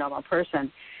than it is a normal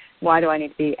person? Why do I need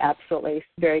to be absolutely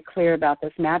very clear about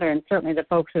this matter? And certainly the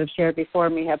folks who have shared before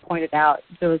me have pointed out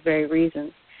those very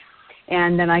reasons.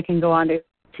 And then I can go on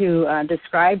to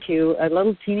describe to you a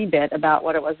little teeny bit about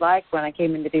what it was like when I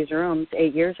came into these rooms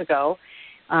 8 years ago,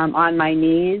 on my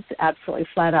knees, absolutely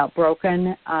flat out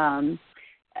broken,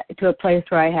 to a place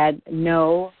where I had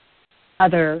no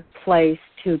other place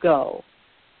to go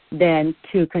than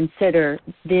to consider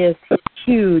this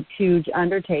huge, huge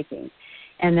undertaking.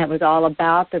 And that was all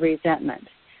about the resentment.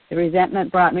 The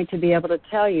resentment brought me to be able to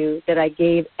tell you that I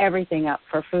gave everything up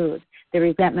for food. The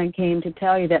resentment came to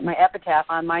tell you that my epitaph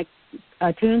on my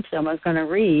tombstone was going to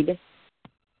read,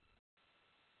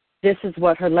 this is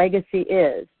what her legacy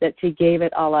is, that she gave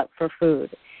it all up for food.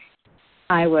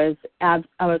 I was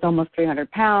almost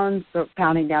 300 pounds,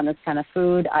 pounding down this kind of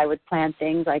food. I would plan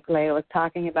things like Leah was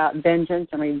talking about, vengeance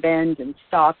and revenge and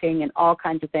stalking and all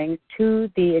kinds of things,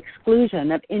 to the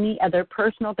exclusion of any other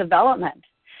personal development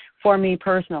for me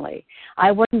personally.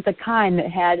 I wasn't the kind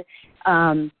that had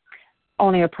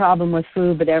only a problem with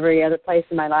food, but every other place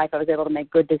in my life I was able to make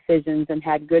good decisions and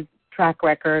had good track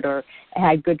record, or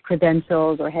had good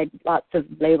credentials, or had lots of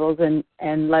labels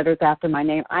and letters after my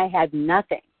name. I had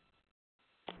nothing.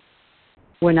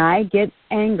 When I get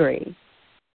angry,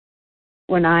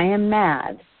 when I am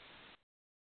mad,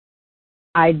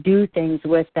 I do things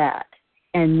with that.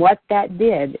 And what that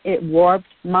did, it warped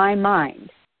my mind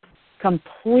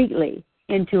completely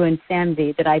into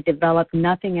insanity that I developed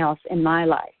nothing else in my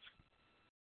life.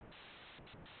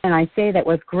 And I say that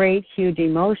with great, huge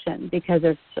emotion, because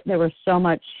there was so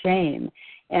much shame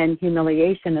and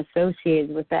humiliation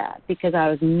associated with that, because I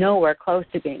was nowhere close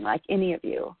to being like any of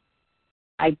you.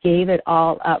 I gave it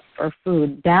all up for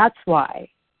food. That's why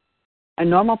a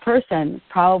normal person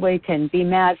probably can be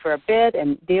mad for a bit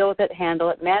and deal with it,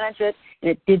 handle it, manage it, and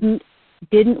it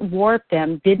didn't warp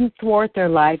them, didn't thwart their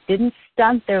life, didn't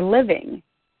stunt their living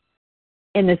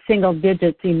in the single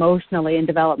digits emotionally and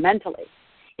developmentally.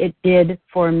 It did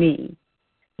for me.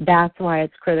 That's why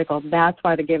it's critical. That's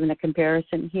why they're giving the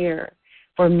comparison here.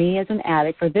 For me as an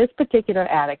addict, for this particular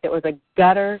addict that was a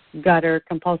gutter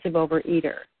compulsive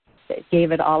overeater, that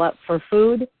gave it all up for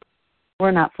food,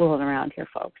 we're not fooling around here,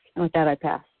 folks. And with that, I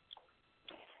pass.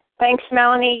 Thanks,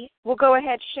 Melanie. We'll go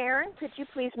ahead. Sharon, could you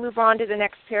please move on to the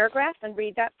next paragraph and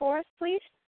read that for us, please?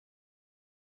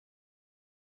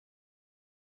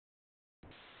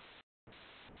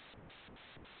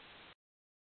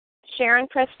 Sharon,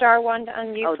 press star 1 to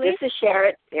unmute, please. This is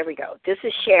Sharon. There we go. This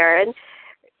is Sharon.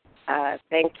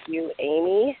 Thank you,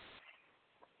 Amy.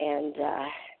 And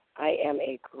I am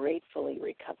a gratefully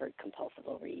recovered compulsive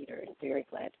overeater and very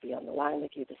glad to be on the line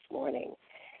with you this morning.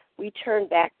 We turn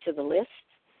back to the list,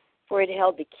 for it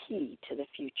held the key to the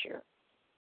future.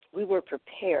 We were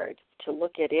prepared to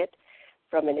look at it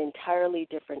from an entirely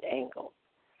different angle.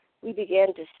 We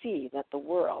began to see that the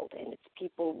world and its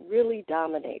people really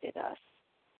dominated us.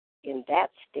 In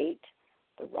that state,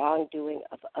 the wrongdoing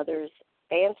of others,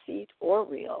 fancied or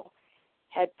real,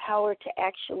 had power to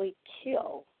actually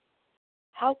kill.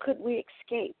 How could we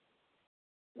escape?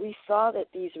 We saw that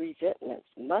these resentments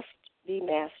must be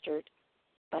mastered,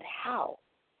 but how?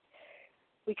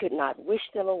 We could not wish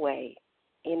them away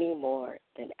any more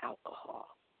than alcohol.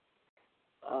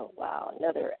 Oh, wow,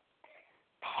 another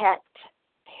packed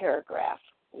paragraph.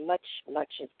 Much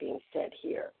is being said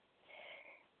here.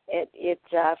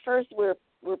 First, we're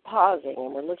pausing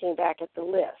and we're looking back at the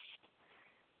list,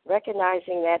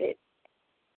 recognizing that it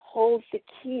holds the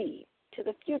key to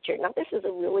the future. Now, this is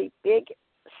a really big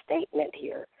statement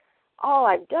here. All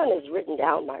I've done is written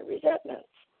down my resentments.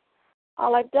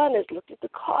 All I've done is looked at the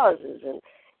causes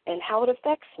and how it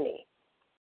affects me.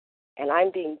 And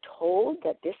I'm being told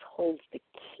that this holds the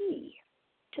key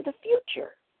to the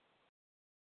future.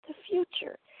 The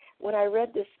future. When I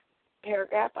read this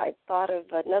paragraph, I thought of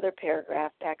another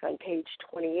paragraph back on page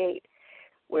 28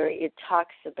 where it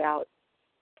talks about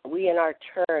we in our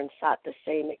turn sought the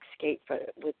same escape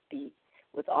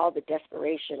with all the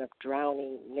desperation of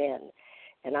drowning men.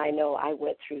 And I know I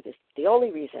went through this. The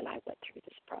only reason I went through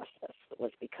this process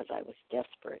was because I was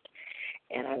desperate.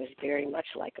 And I was very much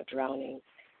like a drowning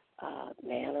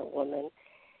man or woman.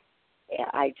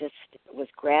 I just was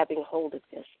grabbing hold of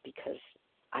this because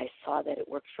I saw that it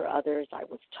worked for others. I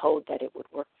was told that it would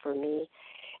work for me.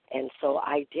 And so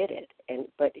I did it.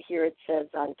 But here it says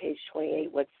on page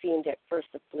 28, what seemed at first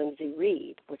a flimsy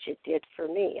reed, which it did for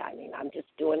me. I mean, I'm just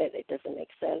doing it. It doesn't make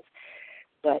sense.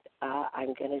 But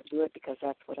I'm going to do it because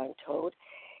that's what I'm told.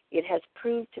 It has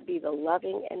proved to be the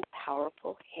loving and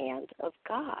powerful hand of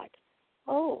God.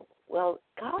 Oh, well,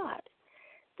 God.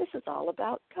 This is all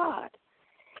about God.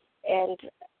 And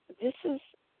this is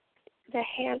the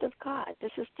hand of God.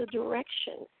 This is the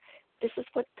direction. This is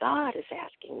what God is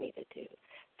asking me to do.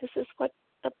 This is what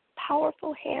the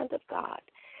powerful hand of God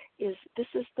is. This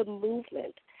is the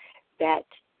movement that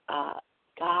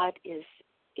God is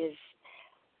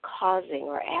causing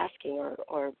or asking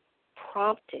or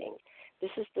prompting.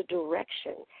 This is the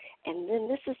direction. And then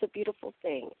this is the beautiful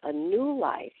thing. A new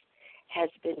life has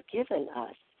been given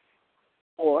us,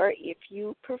 or if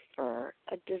you prefer,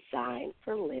 a design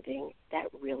for living that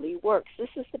really works. This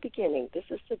is the beginning. This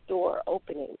is the door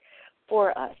opening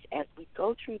for us as we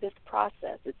go through this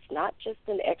process. It's not just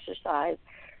an exercise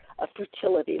of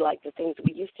futility like the things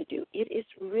we used to do. It is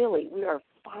really, we are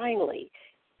finally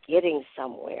getting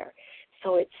somewhere.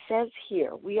 So it says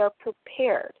here, we are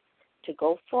prepared to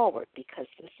go forward because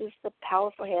this is the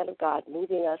powerful hand of God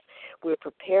moving us. We're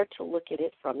prepared to look at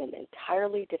it from an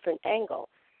entirely different angle.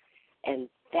 And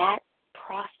that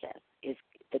process is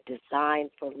the design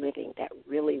for living that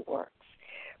really works.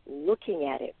 Looking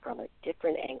at it from a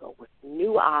different angle with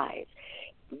new eyes,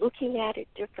 looking at it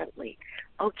differently.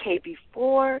 Okay,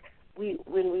 before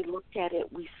when we looked at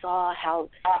it, we saw how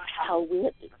we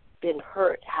had been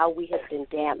hurt, how we had been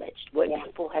damaged, what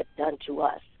people had done to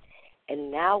us. And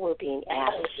now we're being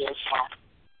asked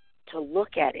to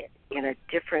look at it in a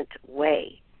different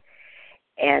way.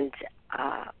 And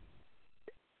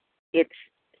it's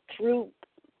through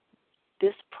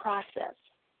this process,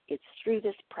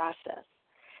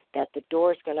 that the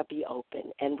door is going to be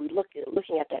open. And we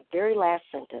looking at that very last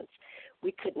sentence,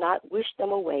 we could not wish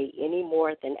them away any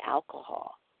more than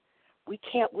alcohol. We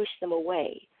can't wish them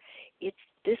away.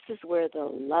 This is where the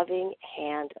loving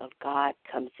hand of God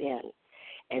comes in.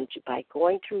 And by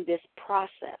going through this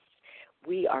process,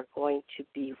 we are going to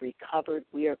be recovered.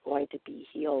 We are going to be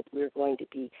healed. We're going to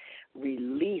be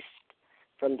released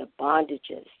from the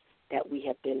bondages that we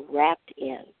have been wrapped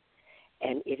in.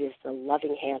 And it is the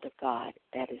loving hand of God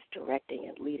that is directing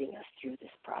and leading us through this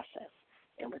process.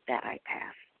 And with that, I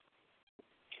pass.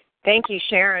 Thank you,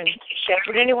 Sharon.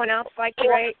 Would anyone else like to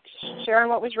write, Sharon,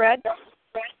 what was read?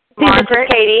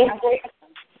 Margaret. Katie.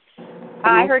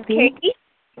 I heard Katie.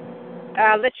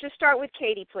 Let's just start with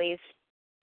Katie, please.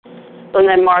 And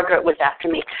then Margaret was after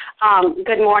me.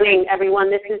 Good morning,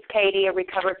 everyone. This is Katie, a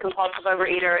recovered compulsive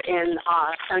overeater in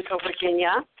Central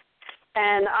Virginia.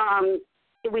 And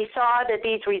we saw that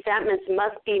these resentments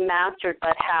must be mastered,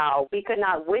 but how? We could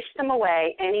not wish them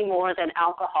away any more than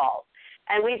alcohol.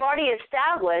 And we've already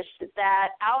established that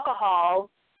alcohol,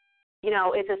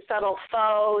 is a subtle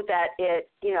foe, that it,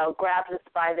 grabs us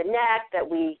by the neck, that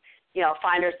we,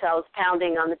 find ourselves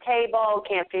pounding on the table,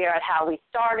 can't figure out how we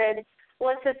started.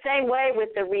 Well, it's the same way with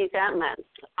the resentments.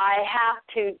 I have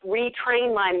to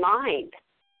retrain my mind.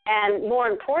 And more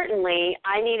importantly,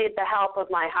 I needed the help of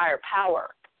my higher power.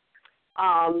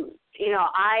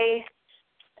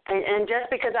 And just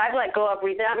because I've let go of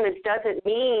resentments doesn't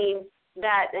mean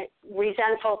that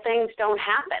resentful things don't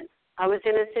happen. I was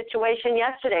in a situation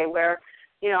yesterday where,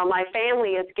 my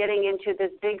family is getting into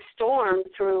this big storm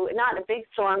not a big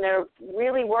storm, they're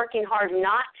really working hard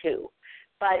not to,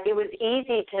 but it was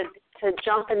easy to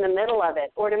jump in the middle of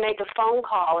it or to make a phone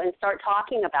call and start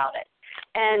talking about it.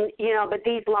 And, but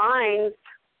these lines,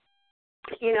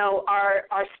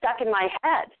 are stuck in my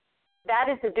head. That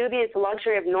is the dubious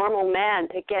luxury of normal men,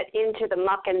 to get into the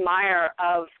muck and mire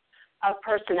of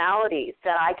personalities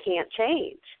that I can't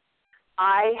change.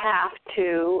 I have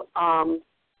to,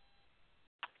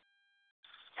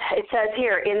 it says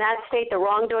here, in that state, the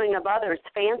wrongdoing of others,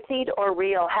 fancied or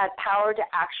real, had power to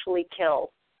actually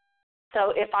kill.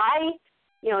 So if I,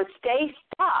 stay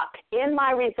stuck in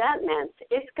my resentments,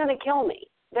 it's going to kill me.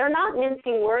 They're not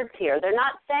mincing words here. They're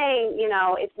not saying,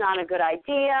 it's not a good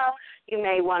idea. You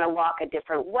may want to walk a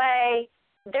different way.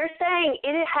 They're saying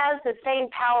it has the same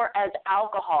power as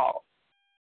alcohol.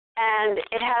 And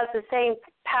it has the same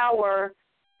power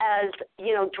as,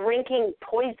 drinking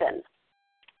poison.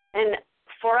 And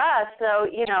for us, so,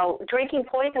 drinking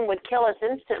poison would kill us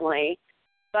instantly.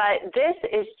 But this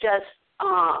is just,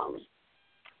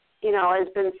 has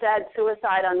been said,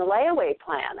 suicide on the layaway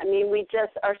plan. I mean, we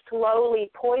just are slowly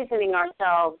poisoning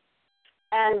ourselves.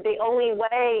 And the only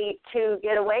way to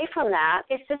get away from that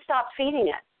is to stop feeding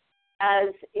it.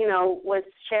 As, was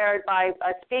shared by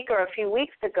a speaker a few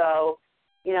weeks ago,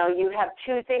 you have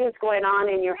two things going on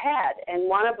in your head. And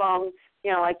one of them,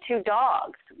 like two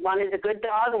dogs. One is a good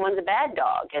dog and one's a bad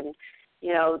dog. And,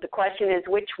 the question is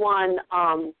which one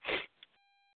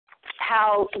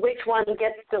which one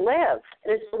gets to live.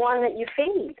 It's the one that you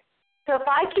feed. So if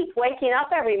I keep waking up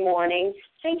every morning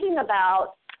thinking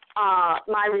about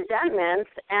my resentments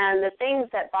and the things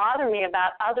that bother me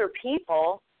about other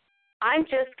people, I'm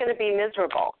just going to be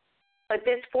miserable. But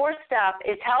this fourth step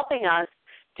is helping us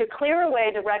to clear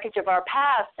away the wreckage of our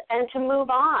past and to move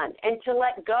on and to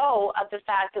let go of the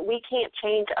fact that we can't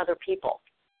change other people.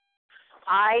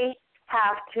 I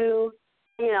have to,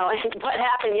 and what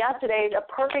happened yesterday is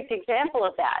a perfect example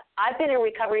of that. I've been in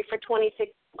recovery for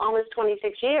almost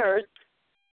 26 years.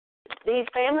 These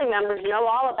family members know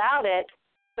all about it,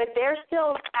 but they're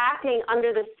still acting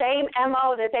under the same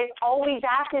MO that they've always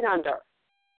acted under.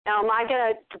 Now, am I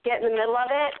going to get in the middle of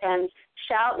it and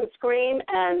shout and scream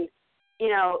and,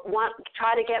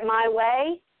 try to get my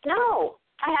way? No,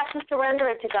 I have to surrender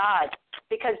it to God,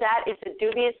 because that is the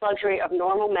dubious luxury of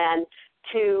normal men,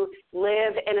 to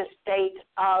live in a state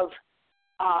of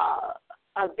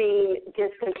being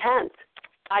discontent.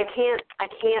 I can't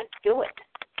do it.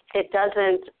 It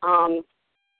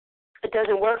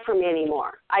doesn't work for me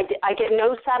anymore. I get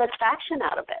no satisfaction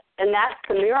out of it, and that's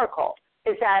the miracle.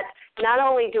 Is that not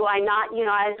only do I not,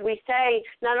 as we say,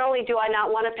 not only do I not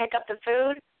want to pick up the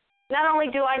food, not only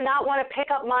do I not want to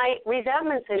pick up my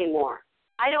resentments anymore.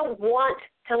 I don't want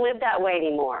to live that way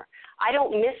anymore. I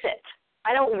don't miss it.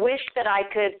 I don't wish that I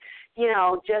could,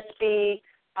 just be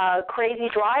a crazy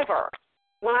driver.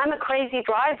 When I'm a crazy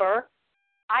driver,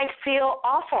 I feel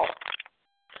awful.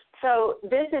 So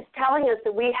this is telling us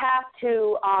that we have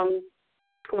to,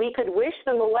 we could wish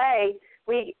them away.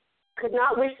 We could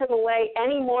not wish them away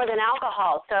any more than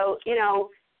alcohol. So,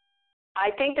 I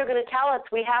think they're going to tell us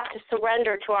we have to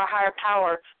surrender to our higher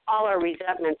power all our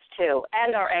resentments too,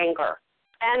 and our anger,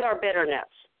 and our bitterness,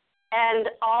 and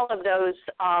all of those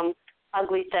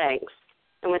ugly things.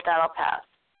 And with that, I'll pass.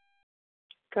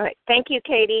 Good. Thank you,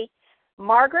 Katie.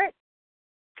 Margaret,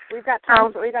 we've got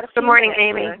time. We've got a few Good morning,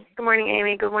 minutes Amy. here. Good morning,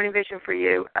 Amy. Good morning, Vision for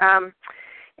you.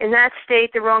 In that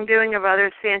state, the wrongdoing of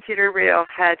others, fancied or real,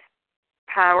 had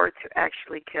power to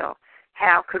actually kill.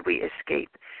 How could we escape?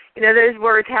 Those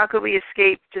words, how could we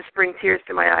escape, just bring tears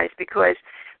to my eyes, because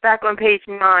back on page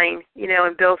 9,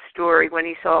 in Bill's story, when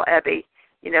he saw Ebby,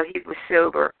 he was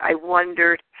sober. I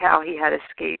wondered how he had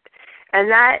escaped.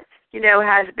 And that,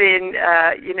 has been,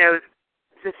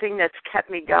 the thing that's kept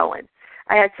me going.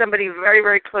 I had somebody very,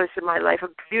 very close in my life, a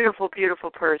beautiful,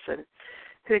 beautiful person,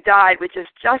 who died with just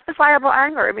justifiable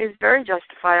anger. I mean, it's very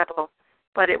justifiable,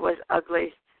 but it was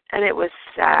ugly, and it was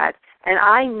sad. And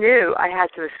I knew I had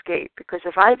to escape, because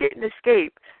if I didn't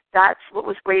escape, that's what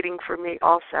was waiting for me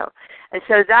also. And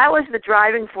so that was the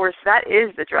driving force. That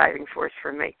is the driving force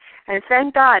for me. And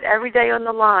thank God, every day on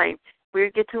the line,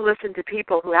 we get to listen to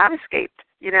people who have escaped,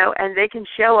 and they can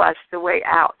show us the way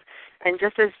out. And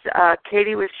just as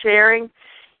Katie was sharing,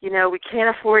 we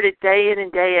can't afford it day in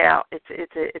and day out.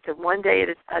 It's a one day at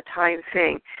a time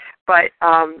thing. But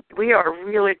we are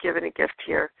really given a gift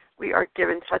here. We are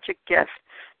given such a gift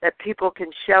that people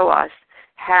can show us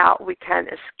how we can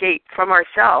escape from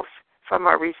ourselves from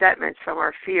our resentments, from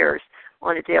our fears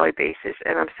on a daily basis.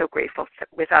 And I'm so grateful.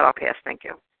 With that, I'll pass. Thank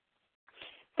you.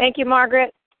 Thank you,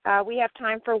 Margaret. We have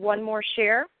time for one more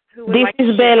share. This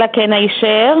is Bella. Can I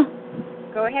share?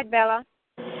 Go ahead, Bella.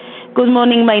 Good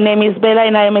morning. My name is Bella,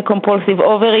 and I am a compulsive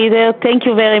overeater. Thank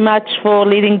you very much for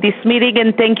leading this meeting,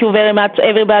 and thank you very much,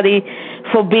 everybody,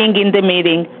 for being in the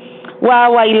meeting.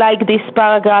 Wow, I like this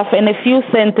paragraph, and a few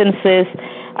sentences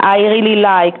I really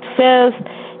liked. First,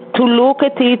 to look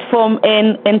at it from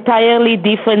an entirely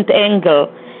different angle.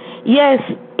 Yes,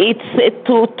 it's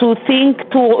to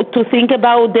think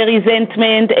about the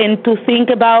resentment and to think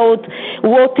about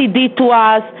what he did to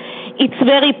us. It's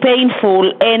very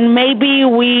painful, and maybe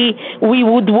we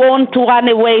would want to run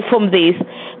away from this.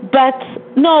 But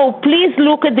no, please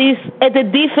look at this at a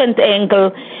different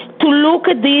angle. To look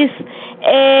at this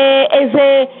as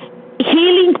a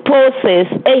healing process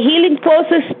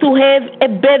to have a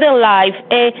better life,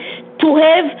 to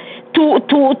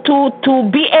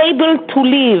be able to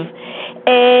live.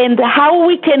 And how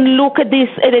we can look at this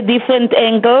at a different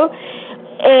angle,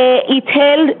 it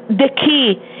held the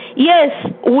key. Yes,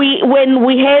 when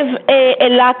we have a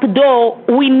locked door,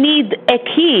 we need a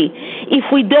key.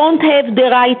 If we don't have the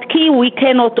right key, we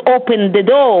cannot open the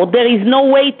door. There is no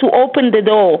way to open the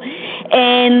door.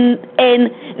 And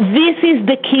this is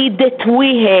the key that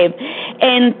we have.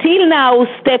 Until now,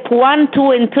 step 1,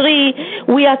 2, and 3,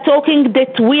 we are talking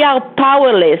that we are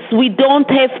powerless. We don't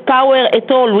have power at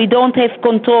all. We don't have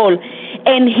control.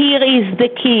 And here is the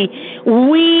key.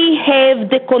 We have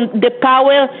the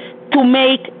power to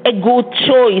make a good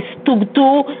choice, to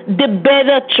do the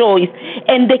better choice.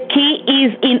 And the key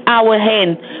is in our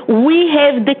hand. We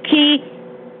have the key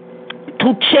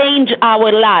to change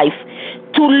our life,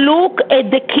 to look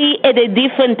at the key at a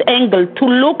different angle, to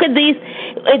look at this,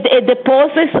 at the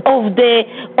process of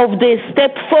the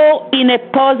step 4 in a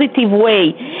positive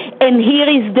way. And here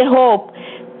is the hope,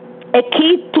 a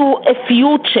key to a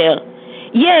future.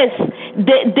 Yes,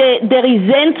 the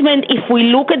resentment, if we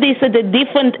look at this at a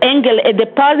different angle, at the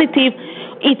positive,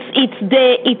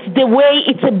 it's the way,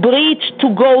 it's a bridge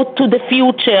to go to the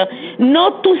future,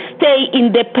 not to stay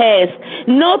in the past,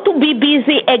 not to be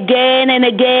busy again and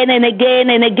again and again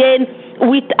and again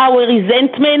with our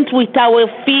resentment, with our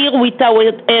fear, with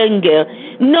our anger.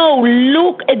 No,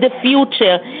 look at the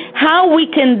future, how we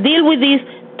can deal with this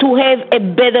to have a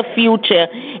better future.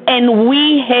 And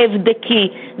we have the key.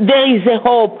 There is a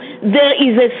hope. There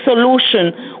is a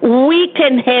solution. We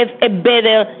can have a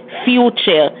better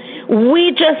future.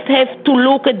 We just have to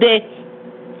look at the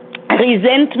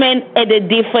resentment at a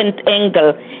different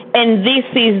angle. And this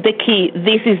is the key.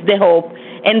 This is the hope.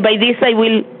 And by this I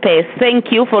will pass.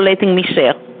 Thank you for letting me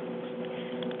share.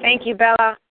 Thank you,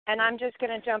 Bella. And I'm just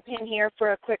going to jump in here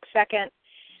for a quick second.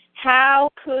 How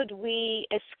could we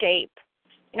escape?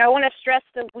 I want to stress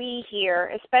the we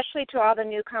here, especially to all the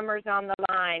newcomers on the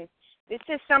line. This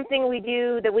is something we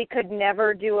do that we could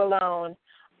never do alone.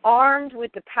 Armed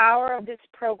with the power of this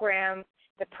program,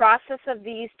 the process of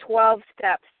these 12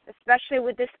 steps, especially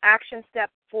with this action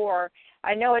step 4,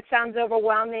 I know it sounds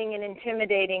overwhelming and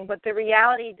intimidating, but the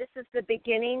reality, this is the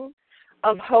beginning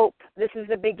of hope. This is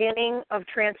the beginning of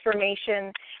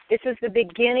transformation. This is the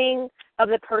beginning of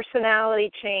the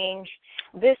personality change.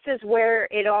 This is where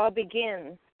it all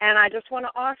begins. And I just want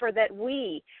to offer that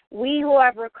we who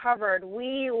have recovered,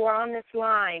 we who are on this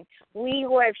line, we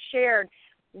who have shared,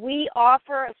 we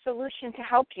offer a solution to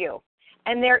help you.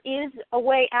 And there is a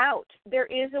way out. There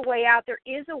is a way out. There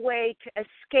is a way to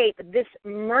escape this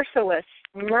merciless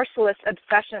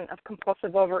obsession of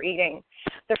compulsive overeating.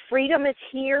 The freedom is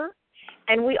here,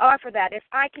 and we offer that. If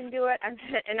I can do it,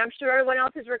 and I'm sure everyone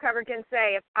else who's recovered can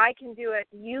say, if I can do it,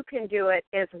 you can do it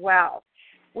as well.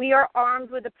 We are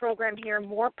armed with a program here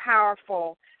more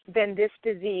powerful than this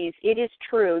disease. It is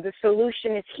true. The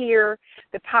solution is here.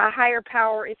 The higher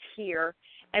power is here,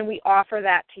 and we offer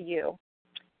that to you.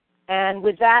 And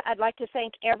with that, I'd like to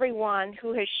thank everyone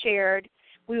who has shared.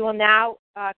 We will now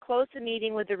close the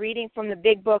meeting with a reading from the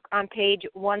Big Book on page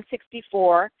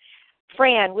 164.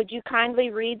 Fran, would you kindly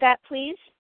read that, please?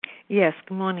 Yes.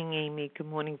 Good morning, Amy. Good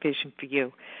morning, Vision for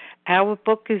You. Our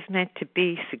book is meant to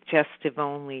be suggestive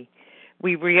only.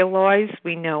 We realize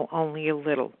we know only a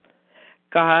little.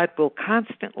 God will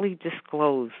constantly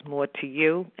disclose more to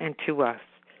you and to us.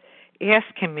 Ask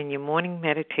Him in your morning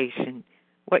meditation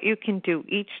what you can do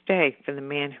each day for the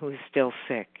man who is still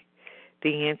sick.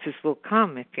 The answers will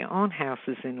come if your own house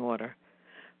is in order.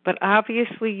 But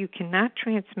obviously you cannot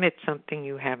transmit something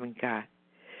you haven't got.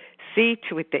 See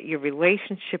to it that your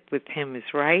relationship with Him is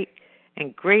right,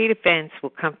 and great events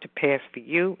will come to pass for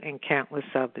you and countless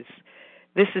others.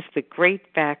 This is the great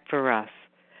fact for us.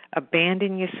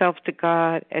 Abandon yourself to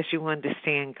God as you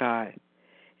understand God.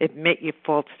 Admit your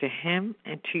faults to Him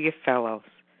and to your fellows.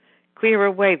 Clear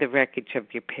away the wreckage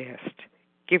of your past.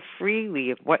 Give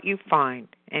freely of what you find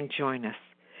and join us.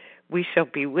 We shall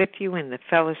be with you in the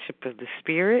fellowship of the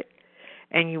Spirit,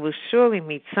 and you will surely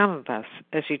meet some of us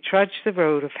as you trudge the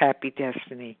road of happy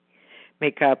destiny.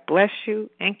 May God bless you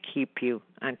and keep you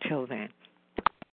until then.